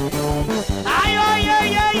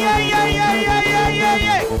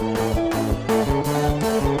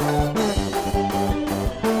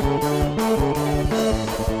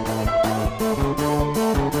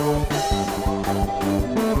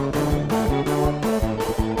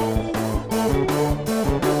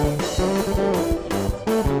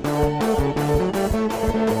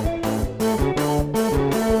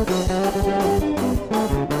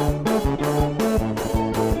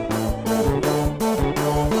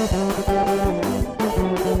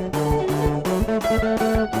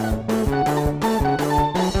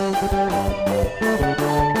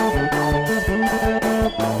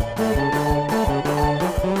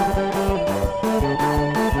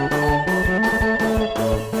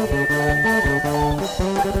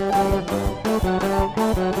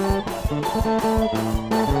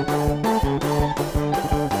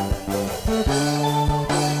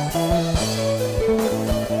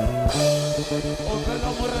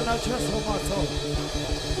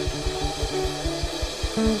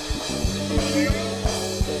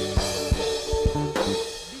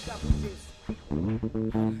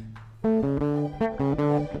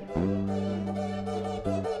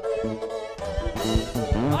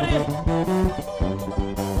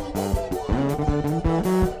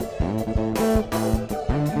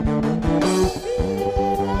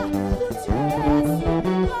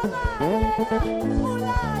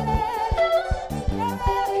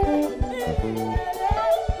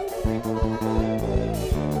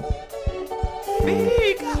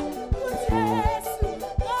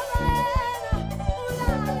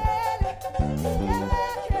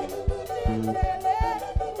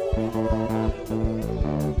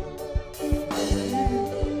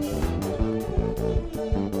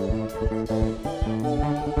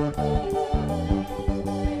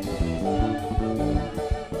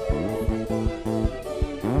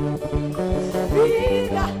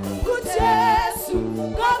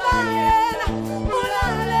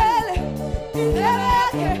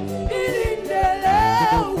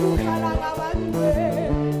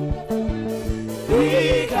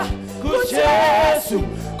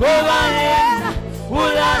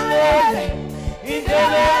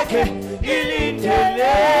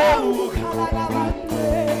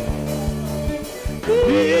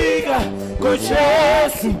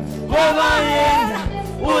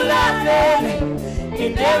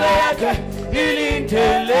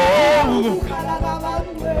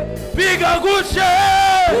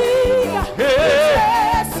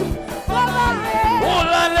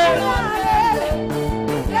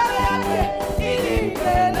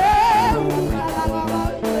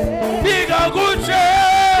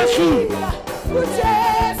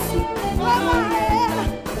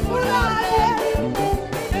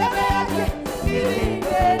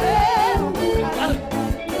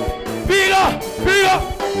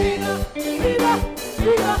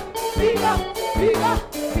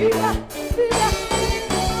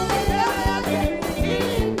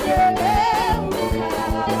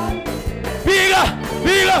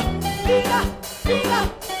 bigger. bigger, bigger,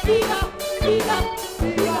 bigger, bigger,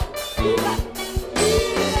 bigger, bigger.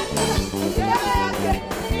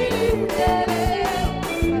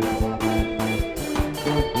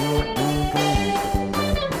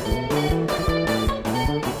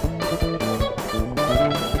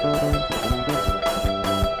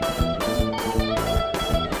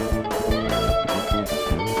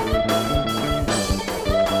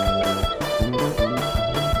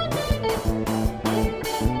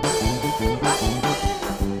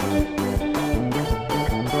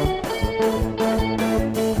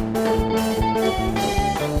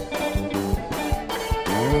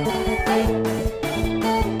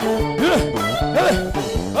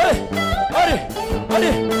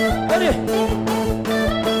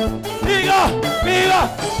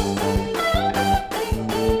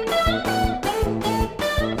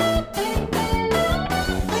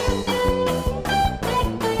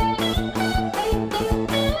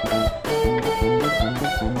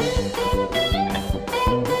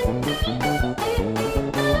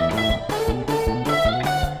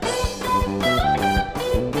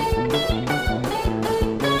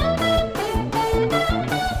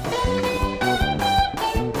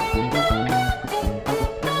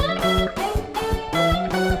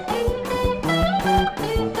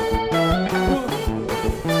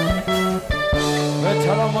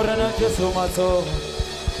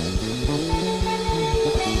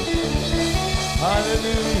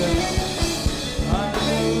 Hallelujah.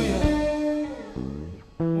 Hallelujah.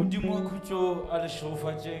 Modimo khutso a le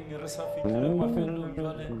shofatseng re sa fitlhele mafelong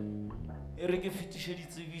jwale e re ke fetiše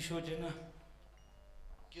ditsebišo jena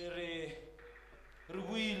ke re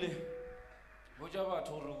buile botša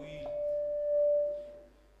batho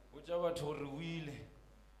gore buile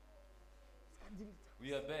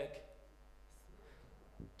we are back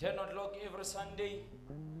 10 o'clock every Sunday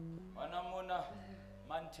Wanamona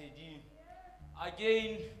Mantedi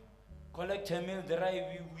again collect a meal drive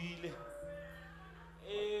wheel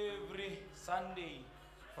every Sunday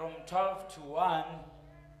from 12 to 1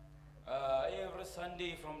 every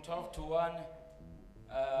Sunday from 12 to 1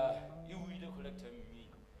 you will collect a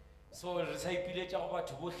meal so re sa ipiletša go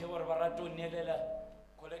batho bohle gore ba rata o neelela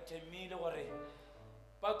collect a meal gore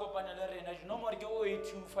ba kopana le rena nomoro ke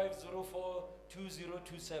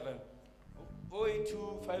 0825042027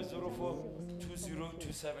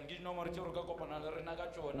 0825042027 ke nomoro tše gore ka kopana le rena ka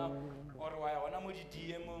tšona gore wa ya gona mo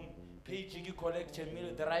di-DM page ke collect a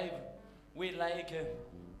meal drive we like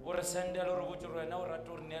gore sendele gore botse gore wena o rata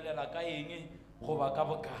gore neelela ka eng goba ka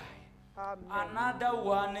bokae another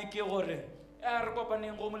one ke gore re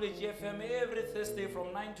kopaneng go Moletši FM every Thursday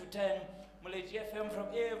from 9 to 10 Moletši FM from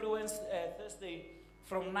every Thursday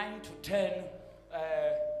from 9 to 10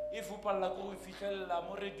 if o palla go fihlelela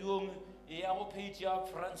mo radiong ya go page ya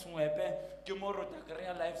France Ngoepe ke mo rota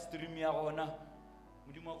kry-a live stream ya gona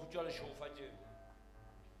modimo a khutšwa le shofatše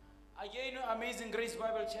again Amazing Grace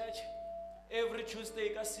Bible Church every Tuesday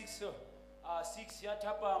ka 6 ya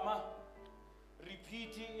thapama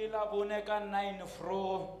repeat e la bone ka 9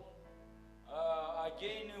 fro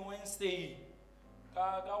again Wednesday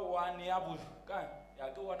ka 1 ya bu ka ya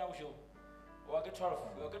ke 1 ya bu show wa ke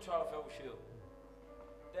 12 ya bu show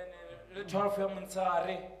then le 12 ya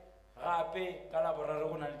Montshare gape ka la boraro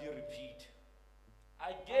go na le di repeat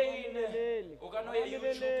again o ka no ya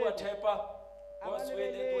YouTube wa type God's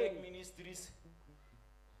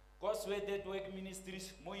Way That Work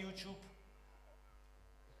Ministries mo YouTube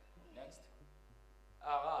next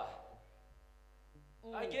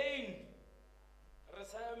again re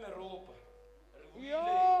sa meropa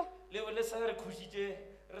le sa re khusitše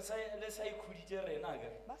re sa ikhuditše rena ke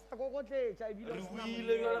ba sa kokotletša e bile re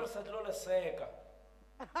buile jwale re sa tlo le seka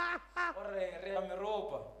gore re ya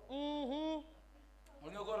meropa go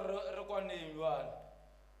nyako re kwaneng jwale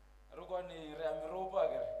re kwaneng re ya meropa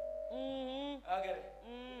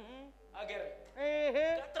akere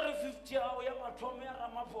ka 350 ao ya mathomo ya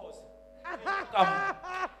Ramaphosa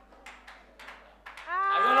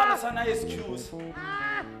ayola le sana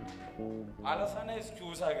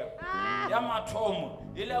excuse akere ya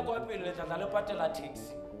mathomo ile ya kwa pele le tla le patela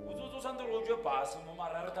taxi o tsotso santse re o tšwe bus mo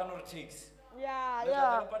mara re tano re taxi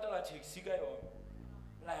le patela taxi ka yona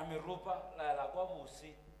la ya meropa la kwa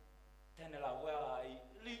bose then la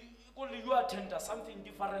go you attend something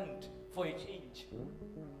different for a change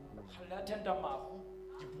le attend mahu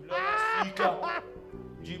dipula sika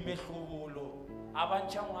di mehlolo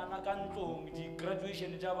abantšha ngwana ka ntlong di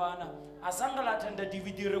graduation tša bana a sanga la attend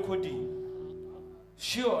DVD recording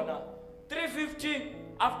shiona 350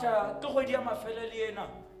 after ke kgwedi ya mafele le ena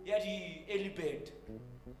ya di early bird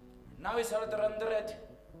now is 300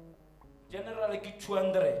 general ke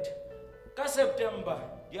 200 ka September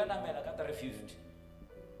di a namela ka 350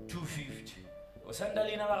 250 o senda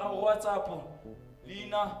leina la gago WhatsApp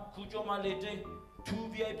leina Khutjo Malete 2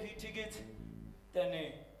 VIP tickets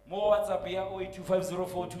then mo WhatsApp ya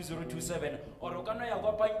 0825042027 or o kana ya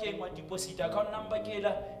kwa bankeng wa deposit account number ke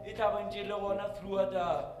la e tla ba ntse le gona throughout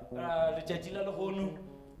le tšatši le gono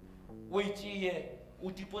o itšee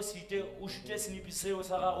o deposite o shute snipi seo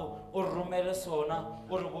sa gago o romele sona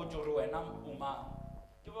o re botse gore wena o mang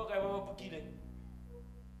ke bo kae ba ba bukile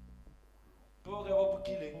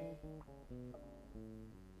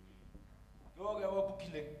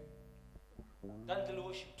ka ntle le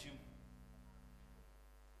worship team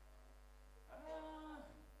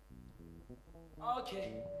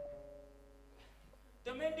okay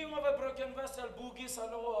the mending of a broken vessel book is a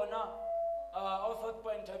lona authored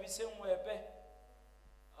by Nthabiseng Ngoepe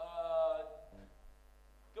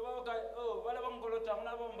ke ba ka ba le bangkolota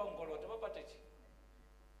gona ba bangkolota ba patetše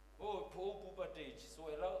po patetše so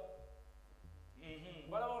wela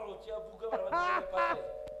ba la gore o tšea buka ba ba patetše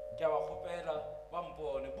ke ba kgopela ba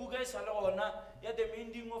mpone buka e sa le gona ya the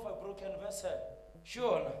mending of a broken vessel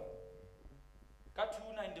sure ka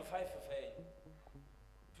 295 fela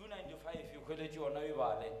 295 e khweletše yona e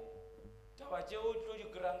bale taba tšeo tlo di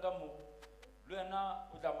kry-ang ka mo le wena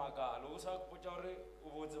o tla makala o sa potša gore o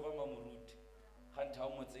botse ba mamoruti gantha o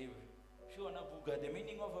mo tsebe še yona buka the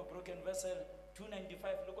meaning of a broken vessel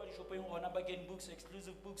 295 le kwa dishopeng gona Baken Books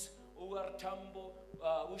exclusive books OR Tambo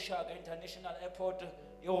Ushaka International Airport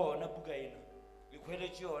e gona buka ena e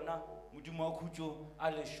khweletše yona modimo wa Khutjo a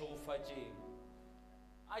le šofatšeng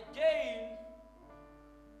again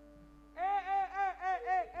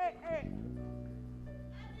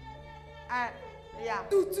yeah.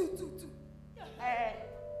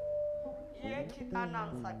 Ye kita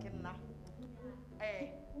nansa kinna.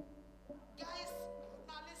 Guys,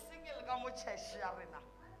 na le single ka mo cheshia rena.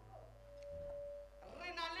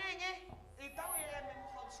 Rena lenge itawe ye me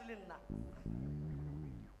mkhausulina.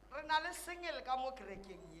 Rena le single ka mo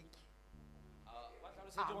kerekeng yeki. Wa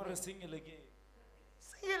tlhalosetse gore single ke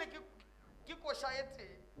single ke koshayetse.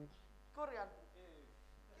 Korean.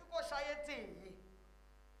 Ke koshayetse.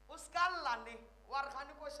 Uskallane war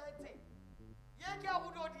khani koshayetse. Ye ke a go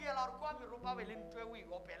do diela re kwa meropa be le ntwe o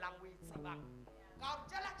igopelang o itsebang ka o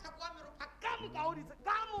tšela tša kwa meropa ka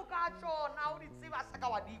moka tšona o di tseba sa ka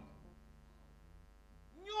wa diko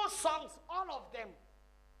new songs all of them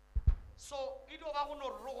so e do ba go no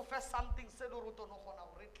re go fe something se do re tono gona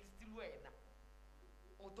go re tlisti le wena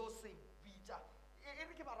o to se bitša e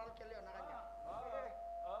re ke ba ralokele yona ganyana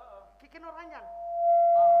ke no ranyana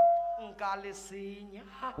nka le senya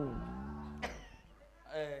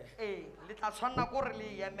le tla tshwanna ko re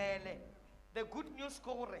le emele the good news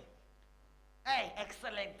ko gore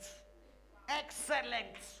excellent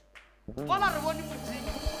bola re bone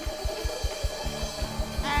modimo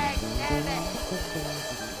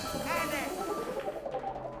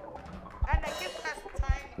ene ke first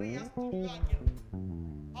time re ya studio akere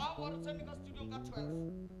a gore tsene ka studio ka 12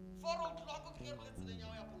 4 o'clock ke re le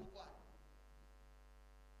tseleng ya polokwane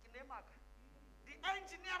ke ne maka di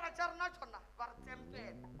engineer a tšarna tšona ba re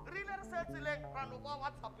tempele re ile re se tseleng ra no kwa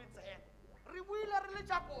WhatsApp tsena re buile re le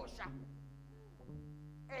tša koša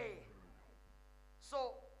so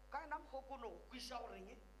ka ena mkgokono go kwiša goreng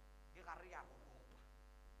e ga re ya golopa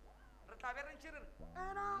re tla be re ntše re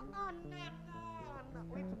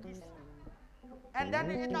o itukiša and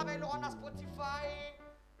then e tla be le gona Spotify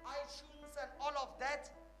iTunes and all of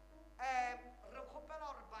that re kgopela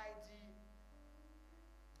gore by di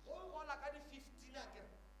go gola ka di 15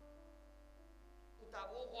 akere o tla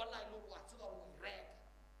bo gola e le gore wa tseba gore o ireka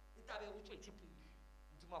e tla be go tšwetše pele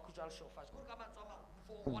modimo wa Khutjo a le šofatše kore ka mantswe a mangwe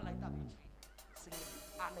before go gola e tla be e tswile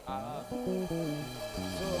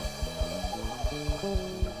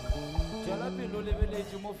tšwela pele o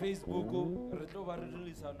lebeletše mo Facebook re tlo ba re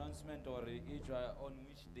release announcement gore e tšwa on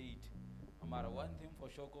which date mara one thing for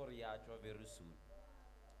sure gore ya tšwa very soon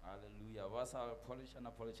halleluja ba sa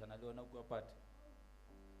polishana le yona kua pate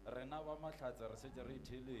rena ba mahlatse re setse re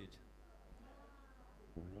itheletša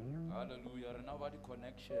halleluja rena ba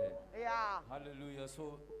di-connection halleluja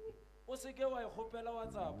so o seke wa ikgopela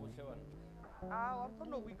WhatsApp hle bana wa tlo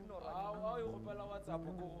no ignore wa ikgopela WhatsApp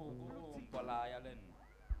go mpolaya le nna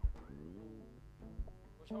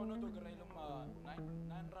o tšha ona to kry-ile ma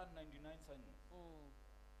 9.99 cents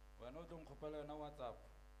wena o tlo nkgopela yona WhatsApp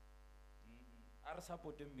a re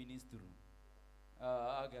supporteng ministry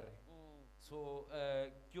a kere so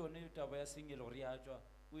ke yone taba ya single gore ya tšwa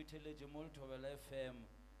o itheletše mo Lethobela FM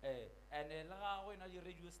and-e le ga go ena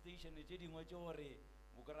di-radio station tše dingwe tše gore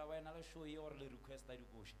o kry-a ba ena le show ye gore le requesta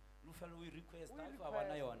dikoša lo fela o e requesta fa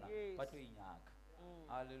bana yona ba tlo e nyaka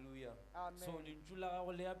Hallelujah. Amen. So lentswe la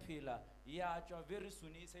gago le ya phela ya tswa very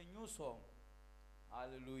soon. It's a new song.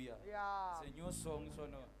 Hallelujah. Yeah. It's a new song. So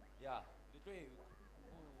no, yeah.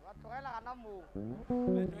 Wa tlogela gana moo.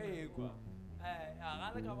 Le tlo ekwa. A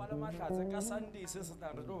ga le ka ba le mahlatse ka Sunday se se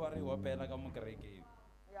tlang re tlo ba re opela ka mo kerekeng.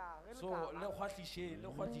 Yeah, re So lekala. le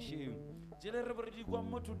kgwatlhišeng. Jele re re di kwa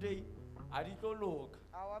mo today a di tlo loka.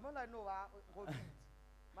 Wa mola no ba go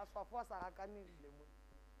maswafo a sa gakanegile mo.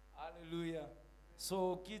 Hallelujah.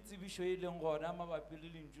 So ke tsebišo e leng gona mabapi le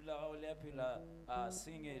lentswe la gago le ya phela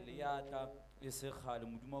senge le ya tla e se kgale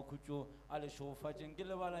Modimo wa khutšo a le šogofatšeng ke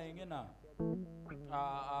lebala eng na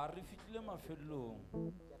re fitlhile mafelelong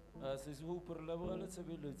se se hope re leboga le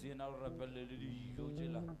tshebeletso ena re rapelele le dijo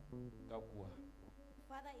tsela ka kua.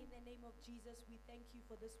 Father, in the name of Jesus, we thank you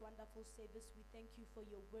for this wonderful service. We thank you for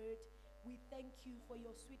your word. We thank you for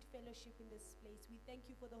your sweet fellowship in this place. We thank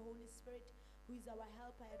you for the Holy Spirit, who is our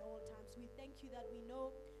helper at all times. We thank you that we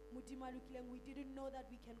know, Mutima Lukileng, we didn't know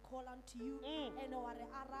that we can call unto you. And our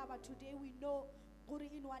Araba, today we know,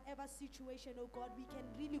 in whatever situation, oh God, we can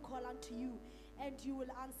really call unto you. And you will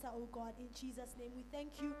answer, oh God, in Jesus' name. We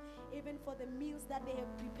thank you even for the meals that they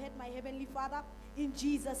have prepared, my Heavenly Father, in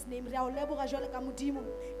Jesus' name.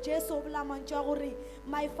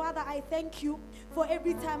 My Father, I thank you for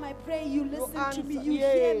every time I pray, you listen to me, you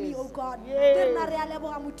hear me, oh God.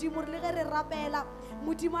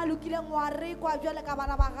 Mutima lukile ngware kwa jwale ka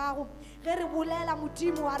bana ba gago ge re bolela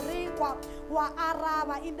Modimo wa re kwa wa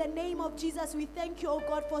araba. In the name of Jesus, we thank you, oh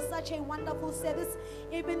God, for such a wonderful service.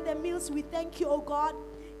 Even the meals, we thank you, oh God.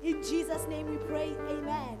 In Jesus' name we pray,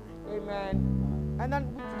 amen. Amen. And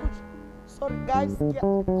then sorry guys,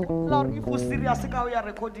 Lord, if we serious ka we are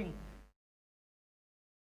recording